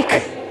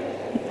America.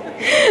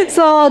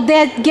 So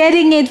they're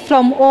getting it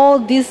from all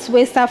this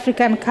West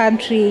African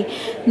country,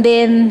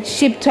 then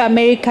shipped to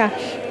America.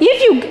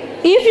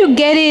 If you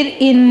get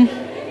it in,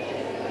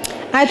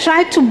 I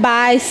tried to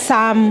buy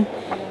some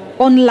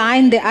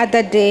online the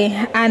other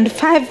day, and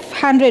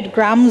 500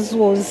 grams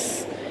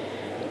was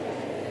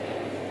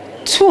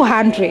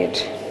 200.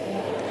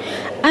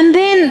 And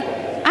then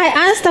I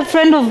asked a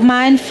friend of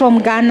mine from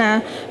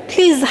Ghana,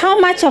 please, how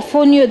much a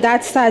fonio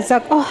that size?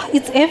 Like, oh,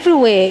 it's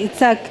everywhere.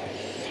 It's like,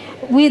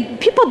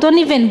 people don't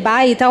even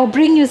buy it. I'll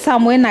bring you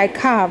some when I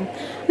come.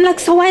 I'm like,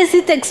 so why is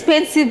it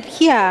expensive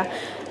here?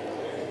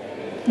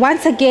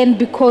 Once again,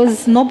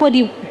 because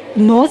nobody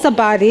knows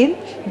about it.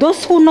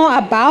 Those who know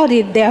about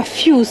it, there are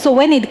few. So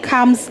when it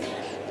comes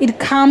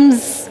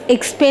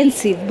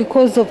expensive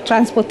because of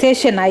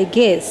transportation, I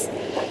guess.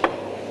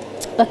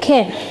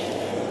 Okay.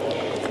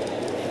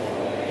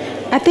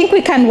 I think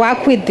we can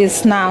work with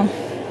this now.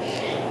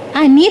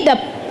 I need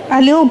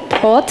a little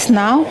pot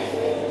now.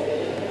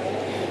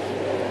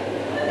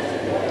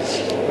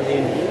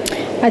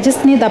 I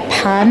just need a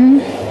pan.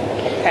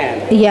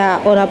 Pan?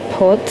 Yeah, or a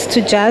pot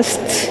to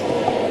just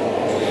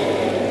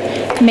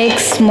make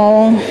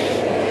small.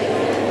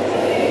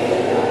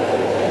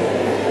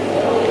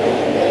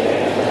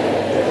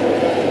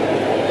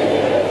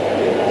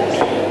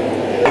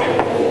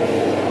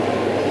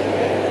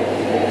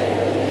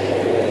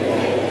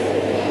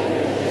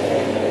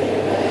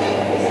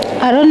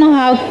 I don't know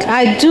how,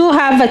 I do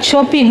have a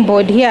chopping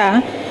board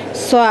here,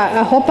 so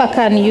I hope I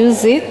can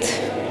use it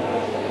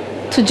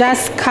to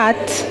just cut.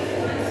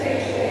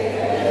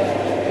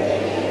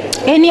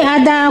 Any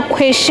other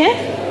question?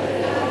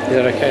 Is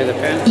that okay, the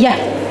pan? Yeah.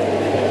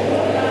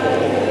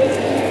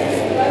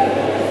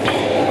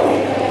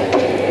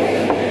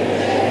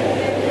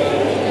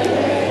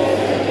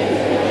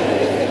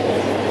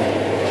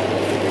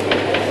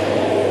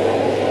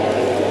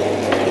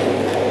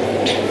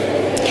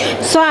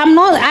 So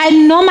I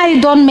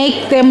normally don't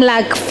make them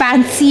like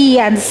fancy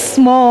and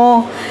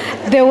small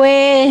the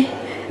way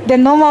the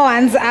normal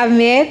ones are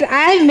made.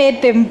 I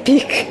made them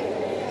big.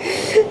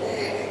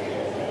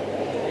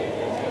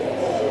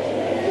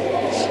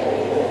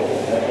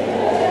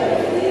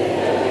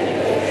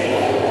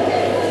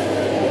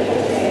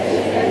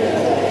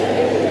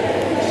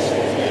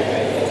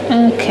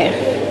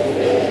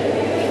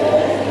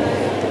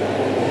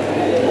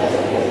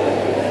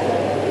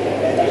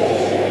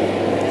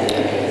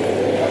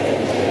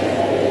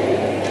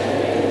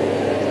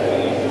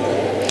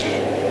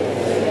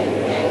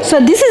 So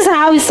this is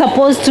how it's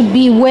supposed to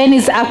be when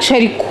it's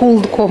actually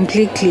cooled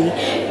completely.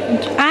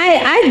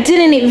 I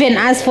didn't even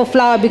ask for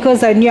flour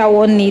because I knew I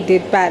won't need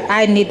it, but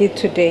I need it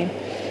today.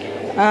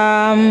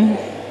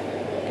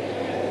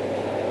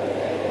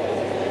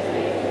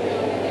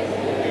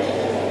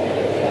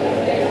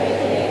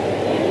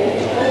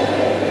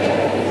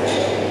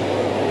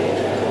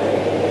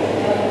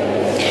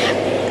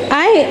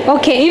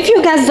 Okay, if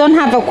you guys don't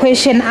have a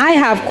question, I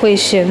have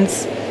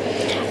questions.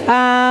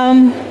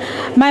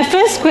 My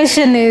first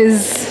question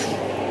is,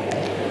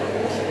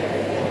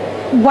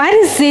 what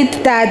is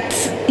it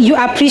that you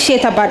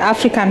appreciate about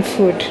African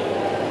food?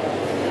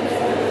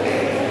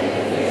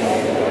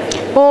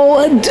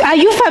 Or are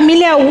you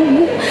familiar,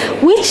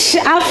 which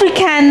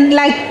African,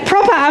 like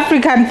proper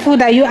African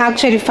food are you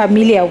actually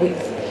familiar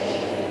with?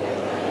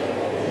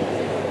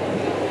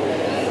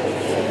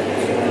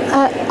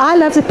 I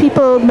love that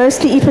people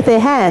mostly eat with their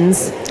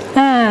hands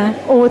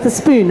or with a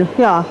spoon.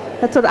 Yeah,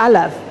 that's what I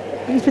love.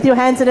 Eat with your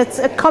hands, and it's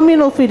a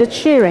communal food. It's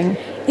sharing.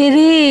 It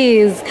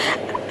is.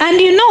 And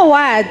you know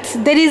what?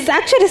 There is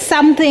actually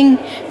something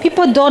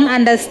people don't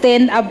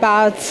understand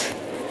about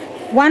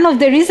one of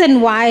the reasons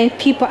why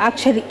people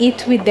actually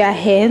eat with their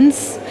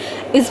hands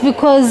is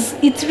because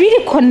it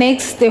really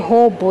connects the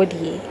whole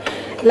body.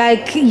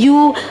 Like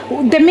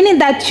the minute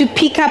that you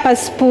pick up a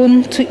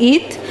spoon to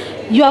eat,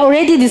 you're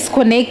already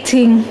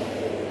disconnecting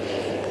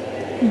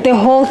the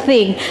whole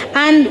thing.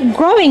 And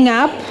growing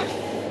up,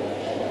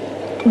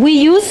 we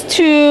used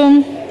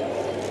to,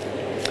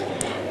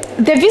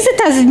 the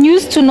visitors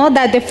used to know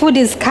that the food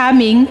is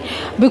coming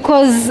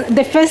because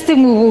the first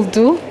thing we will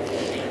do,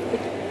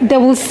 they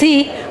will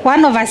see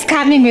one of us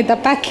coming with a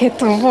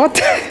bucket of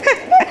water.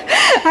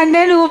 And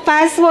then we'll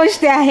wash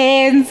their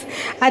hands,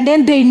 and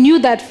then they knew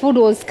that food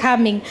was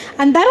coming.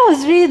 And that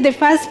was really the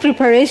first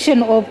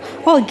preparation of,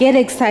 get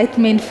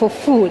excitement for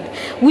food.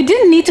 We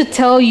didn't need to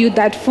tell you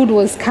that food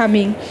was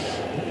coming.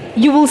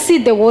 You will see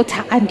the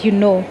water and you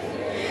know.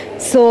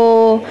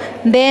 So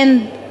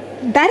then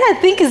that I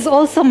think is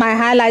also my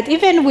highlight.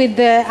 Even with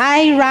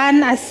I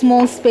ran a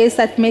small space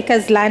at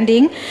Maker's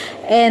Landing,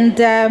 and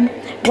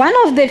one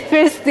of the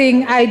first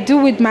thing I do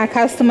with my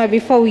customer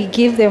before we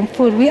give them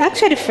food, we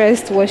actually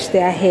first wash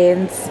their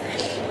hands.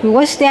 We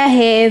wash their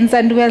hands,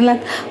 and we're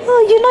like,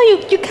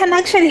 you can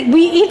actually,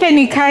 we even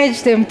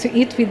encourage them to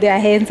eat with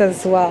their hands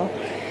as well.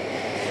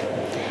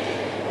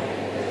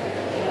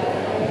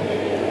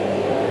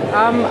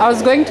 I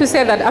was going to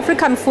say that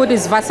African food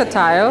is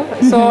versatile.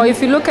 So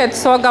if you look at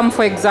sorghum,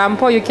 for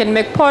example, you can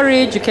make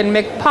porridge, you can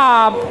make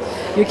pap,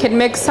 you can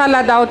make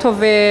salad out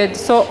of it.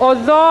 So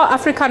although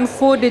African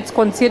food is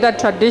considered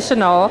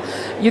traditional,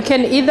 you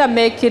can either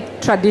make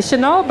it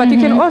traditional, but you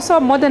can also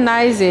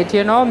modernize it,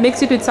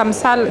 mix it with some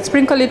salad,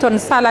 sprinkle it on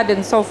salad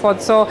and so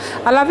forth. So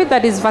I love it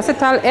that it's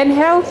versatile and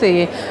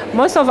healthy.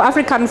 Most of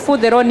African food,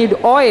 they don't need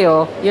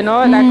oil,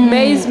 like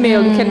maize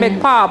meal, you can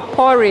make pap,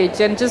 porridge,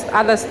 and just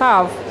other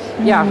stuff.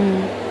 Yeah.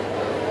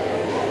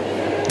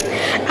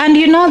 And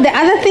the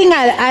other thing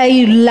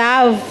I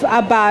love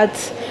about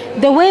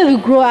the way we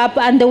grew up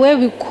and the way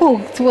we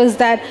cooked was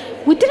that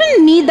we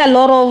didn't need a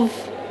lot of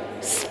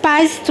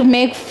spice to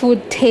make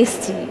food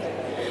tasty.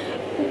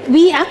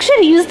 We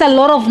actually used a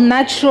lot of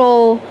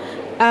natural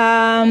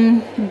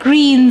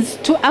greens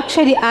to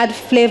actually add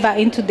flavor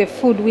into the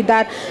food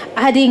without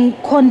adding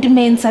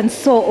condiments and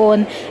so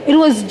on. It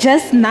was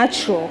just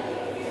natural.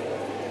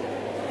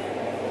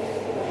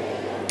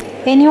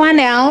 Anyone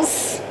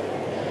else?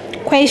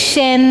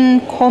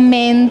 Question,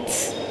 comment?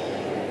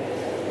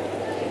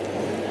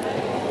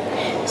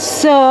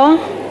 So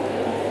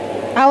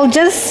I'll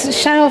just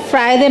shallow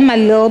fry them a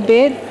little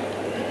bit.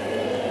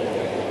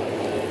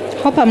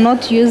 Hope I'm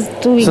not doing.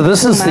 So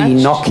this too is much. the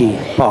gnocchi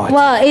part.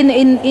 Well, in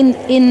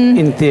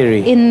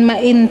theory.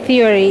 In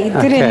theory,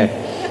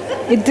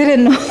 it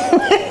didn't.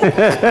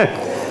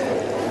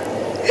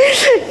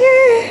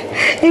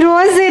 It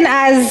wasn't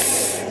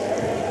as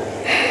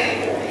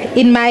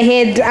in my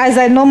head as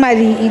I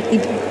normally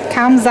it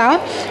comes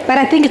out, but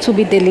I think it will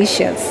be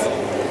delicious.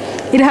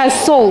 It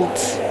has salt,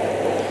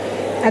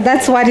 and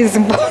that's what is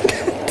important.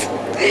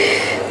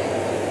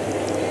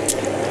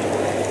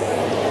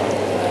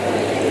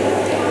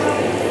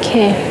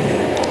 Okay.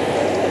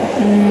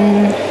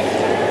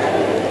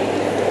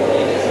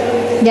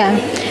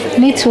 Yeah,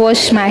 need to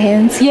wash my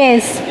hands.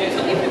 Yes.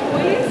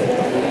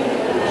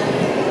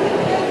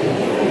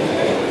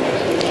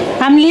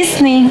 I'm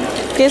listening.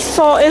 Okay,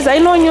 so as I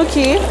know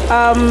gnocchi,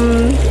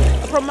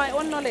 from my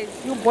own knowledge,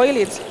 you boil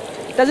it.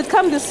 Does it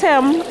come the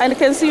same? And I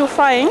can see you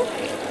frying.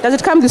 Does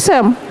it come the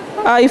same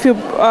if you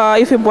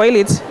boil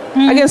it?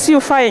 I can see you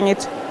frying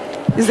it.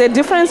 Is there a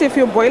difference if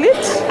you boil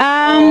it?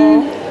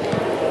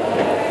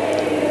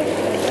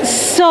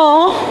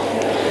 So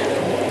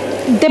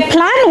the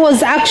plan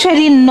was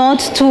actually not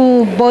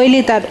to boil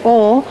it at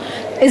all.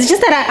 It's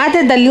just that I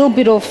added a little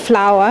bit of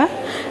flour,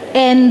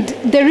 and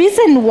the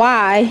reason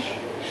why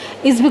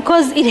is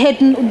because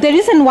the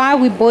reason why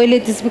we boil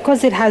it is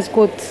because it has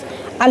got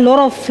a lot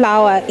of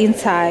flour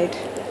inside.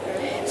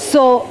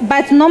 So,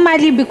 but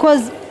normally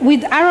because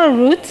with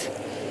arrowroot,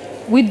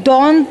 we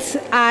don't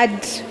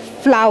add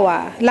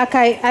flour. Like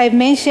I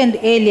mentioned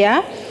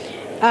earlier,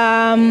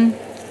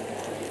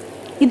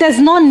 it does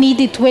not need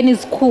it when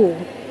it's cool.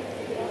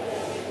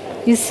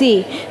 You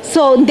see,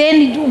 so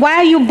then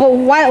why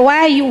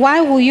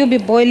will you be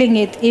boiling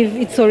it if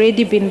it's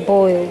already been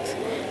boiled?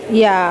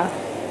 Yeah.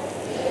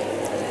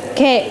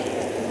 Okay.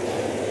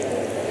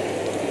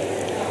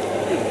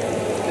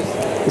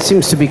 It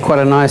seems to be quite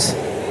a nice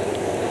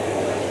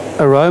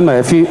aroma.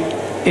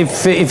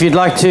 If you'd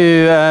like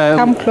to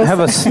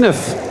have a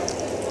sniff.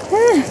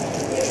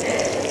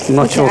 I'm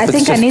not sure if I it's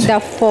think I just... need a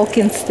fork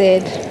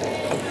instead.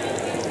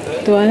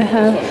 Do I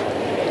have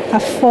a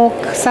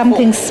fork,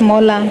 something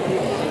smaller?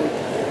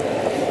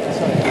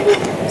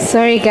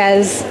 Sorry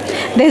guys,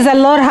 there's a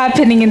lot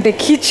happening in the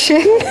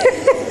kitchen.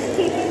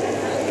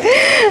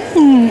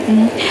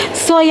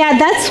 So yeah,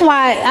 that's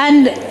why.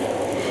 And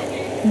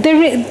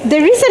the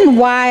reason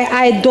why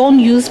I don't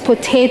use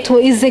potato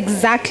is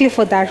exactly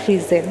for that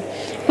reason,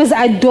 because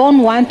I don't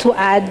want to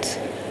add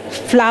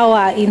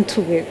flour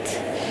into it,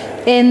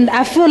 and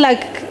I feel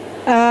like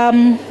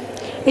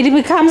it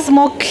becomes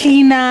more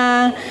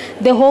cleaner.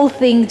 The whole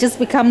thing just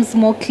becomes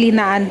more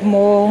cleaner and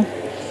more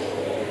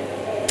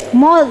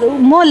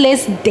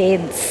less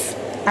dense.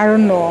 I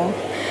don't know.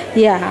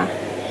 Yeah.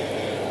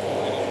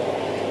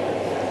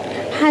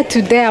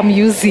 Today I'm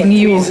using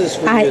you.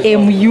 I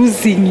am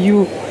using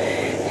you.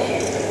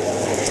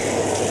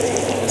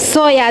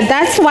 So yeah,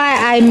 that's why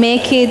I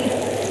make it.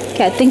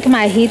 Okay, I think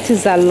my heat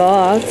is a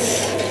lot.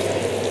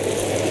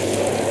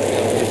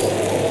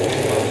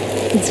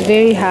 It's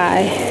very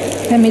high.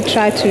 Let me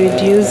try to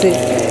reduce it.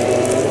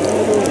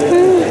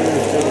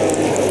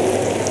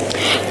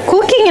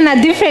 Cooking in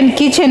a different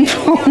kitchen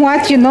from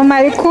what you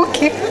normally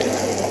cook in.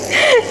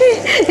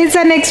 It's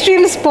an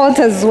extreme sport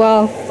as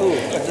well. Oh, I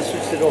just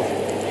switched it off.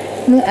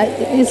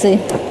 Is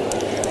it?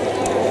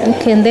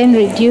 Okay, and then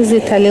reduce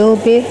it a little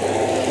bit.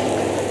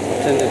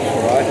 Turn it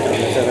right.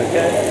 Is that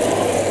okay?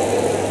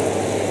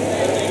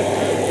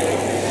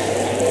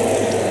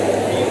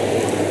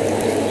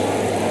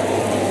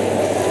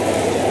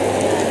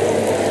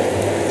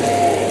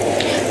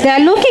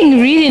 They're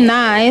looking really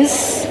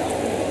nice.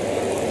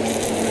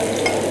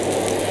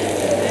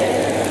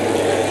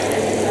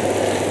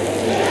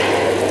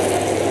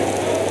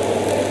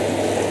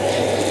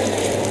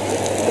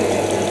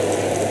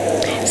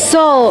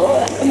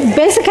 So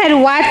basically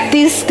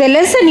the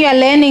lesson you are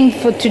learning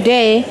for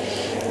today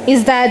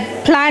is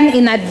that plan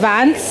in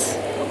advance.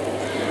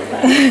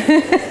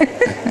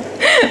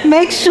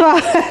 Make sure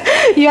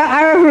your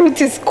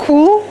arrowroot is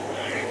cool.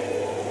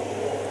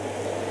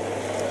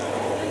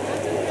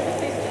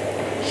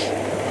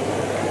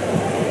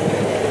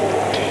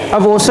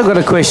 I've also got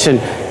a question.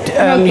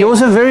 Okay.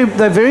 Yours are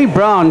they're very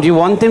brown. Do you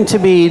want them to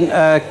be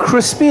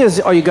crispy?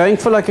 Are you going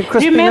for like a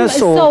crispiness? Remember,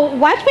 or? so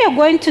what we are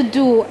going to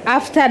do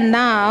after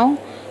now,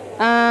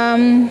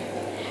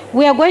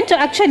 we are going to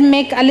actually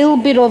make a little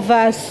bit of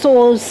a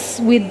sauce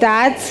with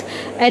that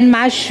and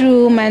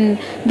mushroom, and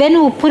then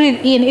we'll put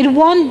it in. It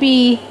won't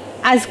be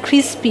as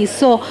crispy.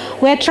 So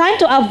we're trying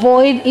to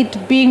avoid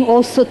it being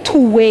also too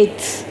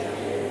wet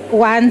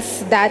once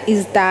that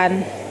is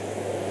done.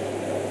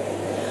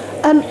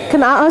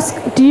 Can I ask,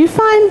 do you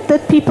find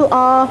that people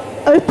are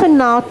open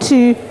now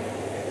to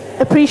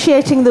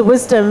appreciating the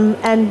wisdom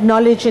and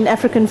knowledge in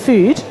African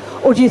food?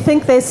 Or do you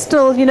think there's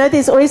still,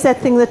 there's always that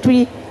thing that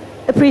we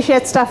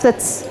appreciate stuff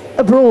that's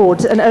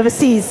abroad and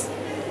overseas?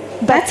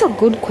 That's a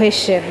good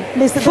question.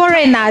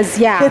 Foreigners,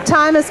 yeah. The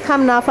time has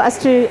come now for us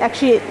to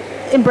actually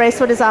embrace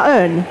what is our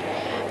own.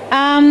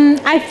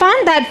 I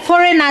found that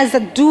foreigners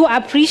do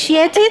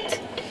appreciate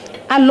it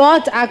a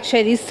lot,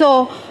 actually.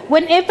 So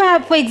whenever,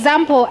 for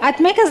example, at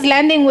Maker's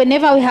Landing,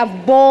 whenever we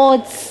have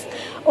boards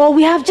or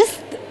we have just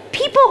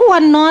people who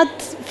are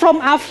not from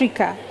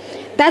Africa,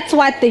 that's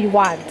what they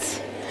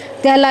want.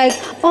 They're like,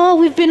 oh,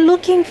 we've been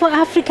looking for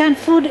African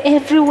food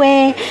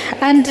everywhere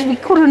and we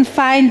couldn't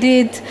find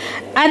it.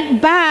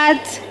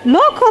 But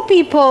local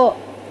people,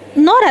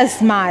 not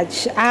as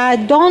much. I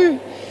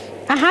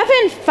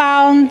haven't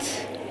found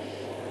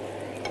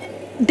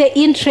the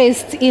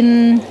interest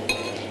in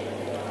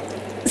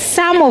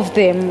some of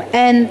them,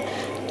 and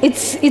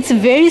it's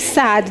very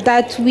sad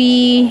that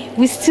we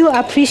still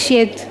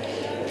appreciate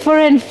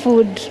foreign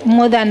food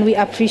more than we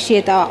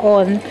appreciate our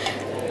own.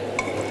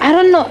 I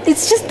don't know,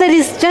 it's just that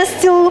it's just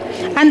still,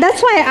 and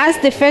that's why I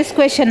asked the first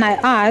question I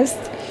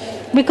asked,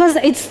 because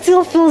it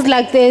still feels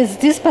like there's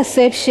this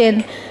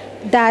perception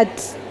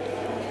that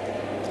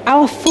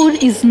our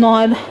food is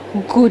not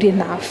good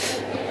enough.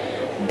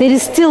 There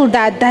is still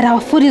that our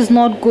food is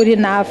not good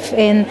enough,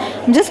 and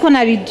I'm just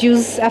gonna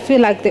reduce. I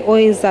feel like the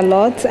oil is a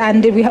lot,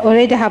 and we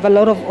already have a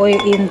lot of oil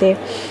in there.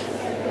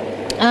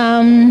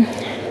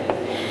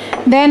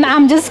 Then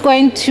I'm just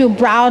going to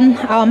brown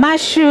our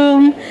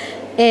mushroom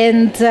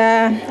and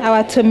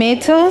our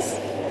tomatoes.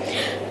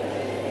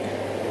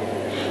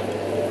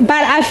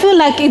 But I feel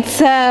like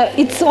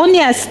it's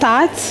only a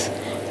start.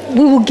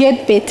 We will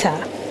get better.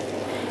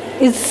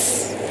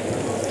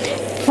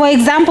 For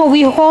example,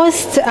 we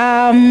host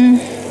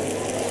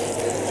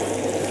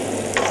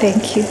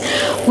Thank you.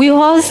 We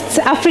host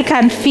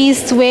African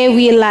feast where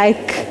we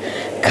like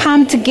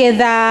come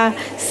together,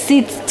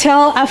 sit,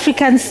 tell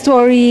African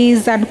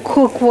stories, and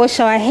cook, wash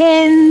our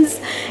hands,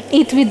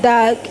 eat with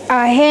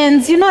our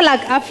hands, you know,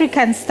 like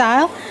African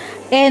style.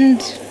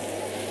 And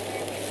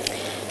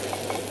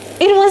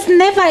it was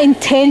never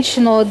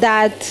intentional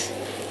that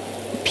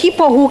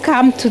people who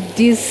come to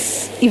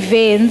these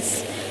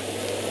events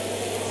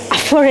are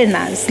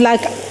foreigners. Like,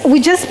 we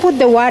just put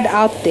the word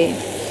out there.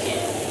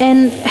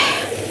 And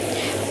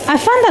I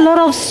found a lot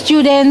of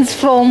students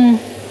from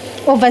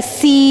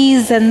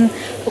overseas and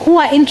who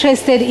are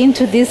interested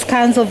into these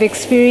kinds of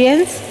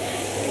experience,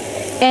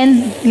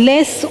 and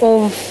less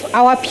of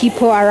our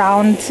people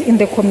around in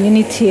the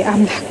community.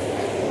 I'm like,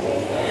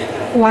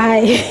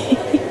 why?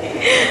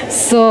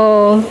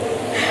 So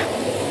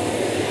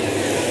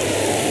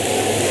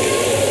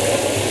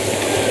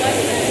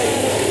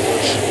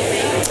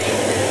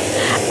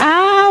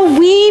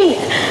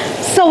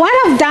so what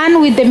I've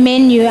done with the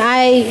menu,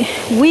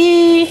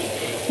 we've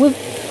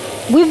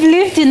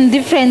lived in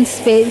different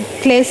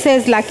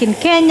places, like in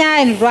Kenya,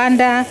 in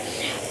Rwanda,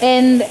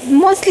 and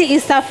mostly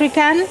East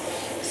African.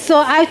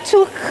 So I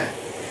took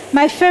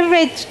my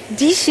favorite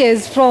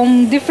dishes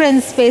from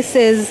different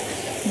spaces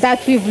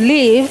that we've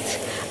lived,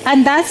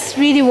 and that's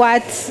really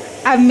what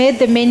I've made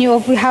the menu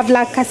of. We have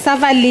like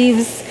cassava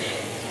leaves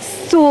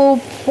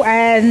soup,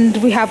 and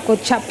we have got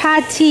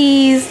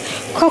chapatis,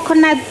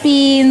 coconut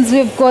beans,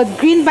 we've got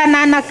green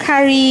banana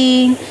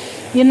curry.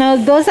 You know,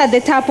 those are the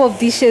type of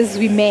dishes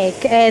we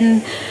make.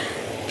 And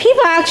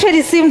people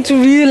actually seem to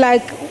really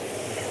like,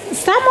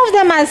 some of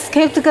them are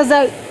skeptical,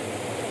 like,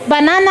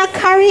 banana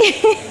curry?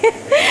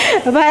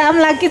 But I'm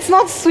like, it's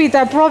not sweet,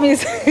 I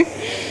promise.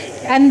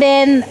 And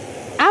then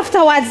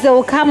afterwards, they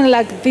will come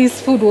like, this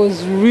food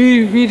was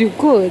really, really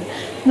good.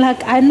 I'm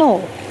like, I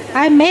know,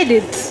 I made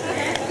it.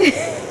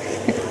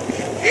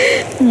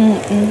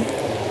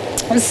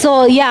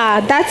 So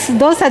yeah,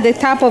 those are the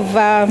type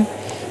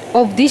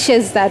of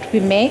dishes that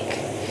we make.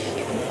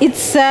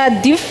 It's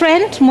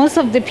different. Most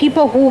of the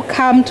people who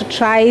come to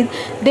try it,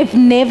 they've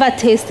never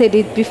tasted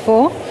it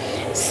before.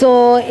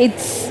 So it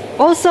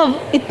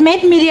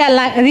made me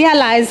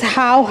realize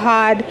how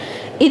hard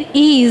it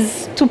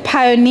is to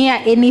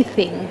pioneer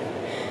anything,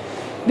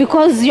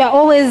 because you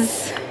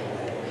always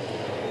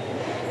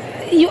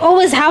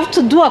have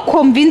to do a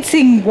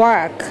convincing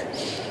work,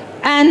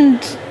 and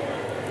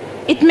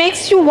it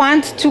makes you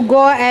want to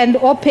go and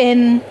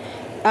open.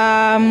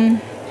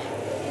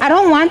 I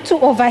don't want to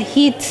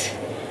overheat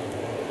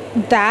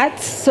that,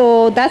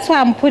 so that's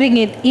why I'm putting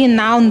it in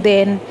now and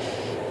then.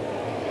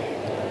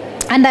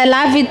 And I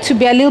love it to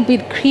be a little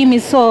bit creamy,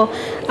 so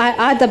I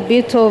add a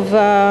bit of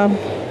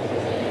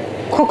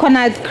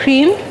coconut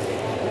cream.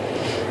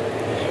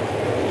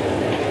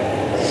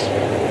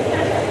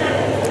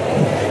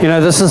 You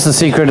know, this is the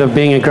secret of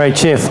being a great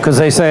chef, because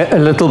they say a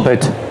little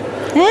bit.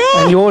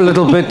 And your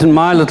little bit and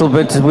my little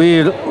bit,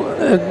 it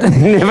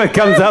never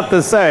comes out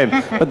the same.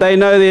 But they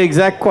know the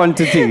exact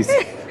quantities.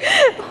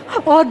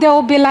 Or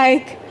they'll be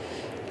like,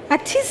 a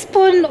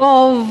teaspoon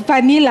of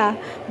vanilla,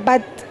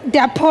 but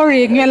they're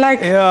pouring. You're like,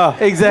 yeah,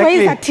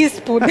 exactly. Where's a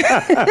teaspoon?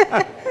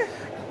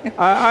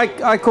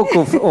 I cook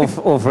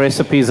off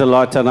recipes a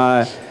lot, and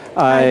I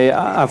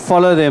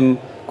follow them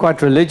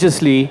quite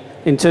religiously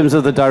in terms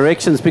of the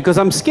directions, because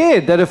I'm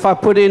scared that if I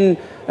put in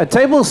a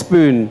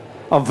tablespoon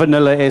of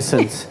vanilla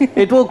essence,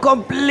 it will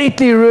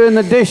completely ruin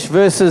the dish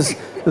versus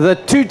the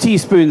 2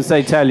 teaspoons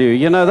they tell you.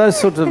 You know, those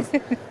sorts of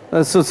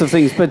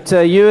things. But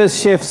you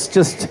as chefs,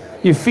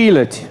 you feel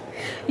it.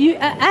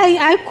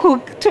 I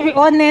cook, to be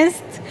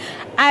honest.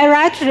 I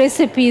write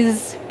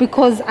recipes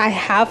because I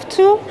have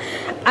to.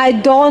 I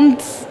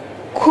don't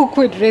cook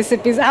with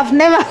recipes. I've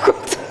never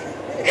cooked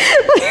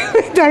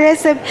with a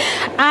recipe.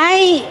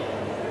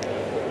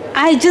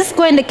 I just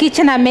go in the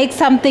kitchen and make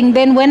something.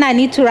 Then when I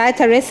need to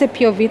write a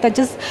recipe of it, I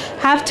just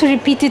have to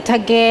repeat it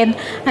again,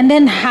 and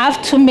then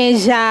have to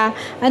measure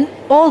and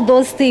all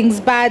those things.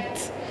 But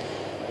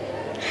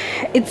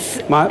it's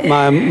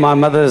my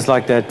mother is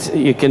like that.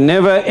 You can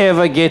never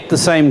ever get the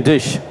same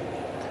dish,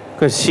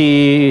 because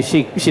she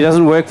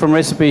doesn't work from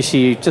recipes.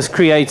 She just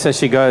creates as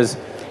she goes.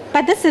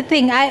 But that's the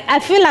thing. I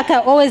feel like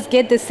I always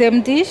get the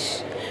same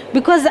dish,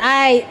 because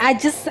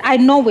I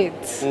know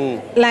it.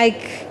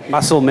 Like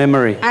muscle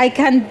memory. I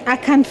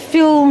can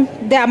feel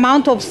the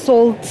amount of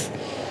salt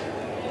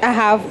I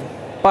have.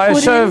 By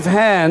a show of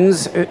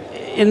hands,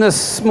 in this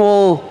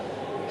small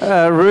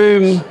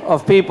room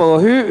of people,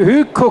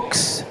 who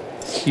cooks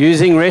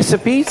using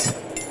recipes?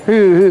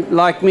 Who,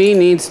 like me,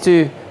 needs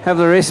to have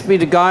the recipe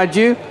to guide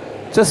you?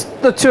 Just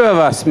the 2 of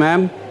us,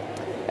 ma'am.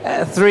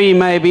 3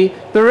 maybe.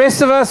 The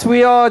rest of us,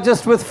 we are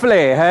just with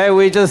flair, hey?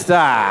 We just,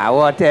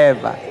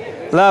 whatever.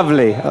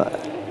 Lovely.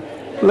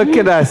 Look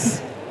at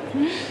us,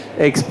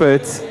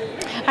 experts.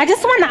 I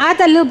just want to add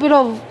a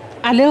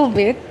little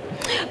bit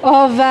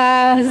of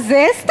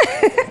zest,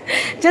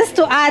 just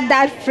to add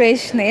that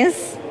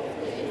freshness.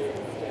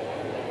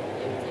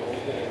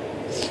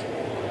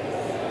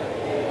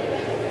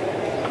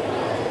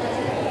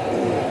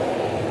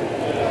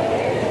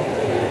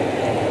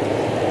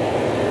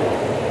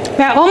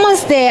 We're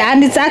almost there,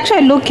 and it's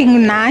actually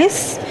looking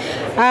nice.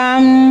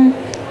 I'm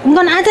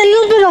going to add a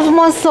little bit of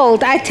more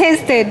salt. I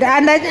tasted,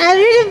 and I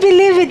really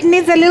believe it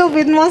needs a little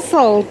bit more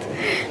salt.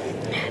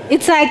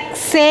 It's like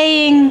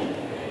saying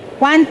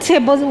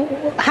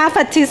half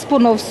a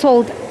teaspoon of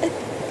salt.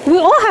 We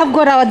all have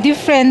got our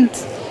different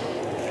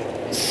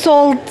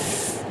salt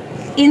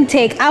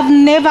intake. I've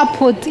never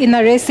put in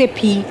a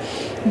recipe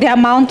the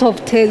amount of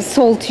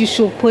salt you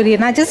should put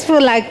in. I just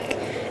feel like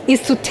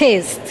it's to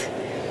taste.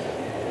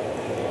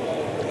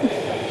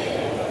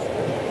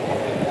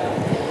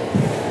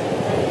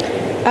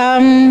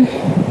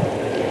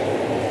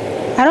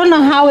 I don't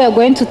know how we are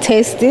going to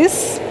taste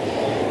this.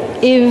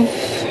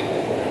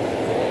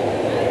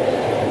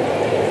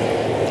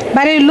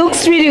 But it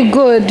looks really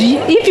good.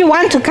 If you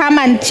want to come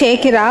and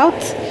check it out,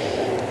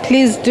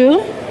 please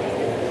do.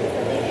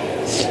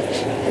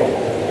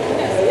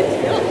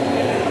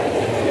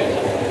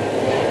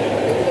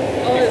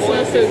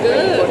 So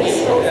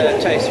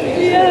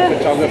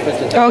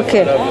good.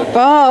 Okay.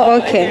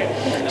 Oh,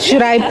 okay.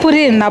 Should I put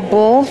it in a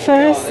bowl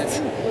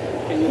first?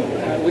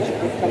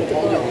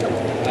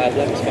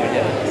 Black is fine,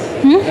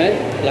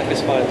 yeah. Black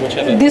is fine,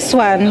 whichever. This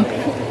one.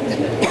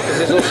 Because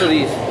there's also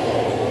these.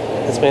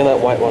 It's mainly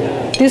that white one.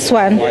 This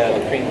one. Yeah,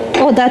 the cream one.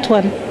 Oh, that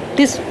one.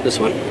 This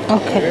one.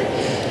 Okay.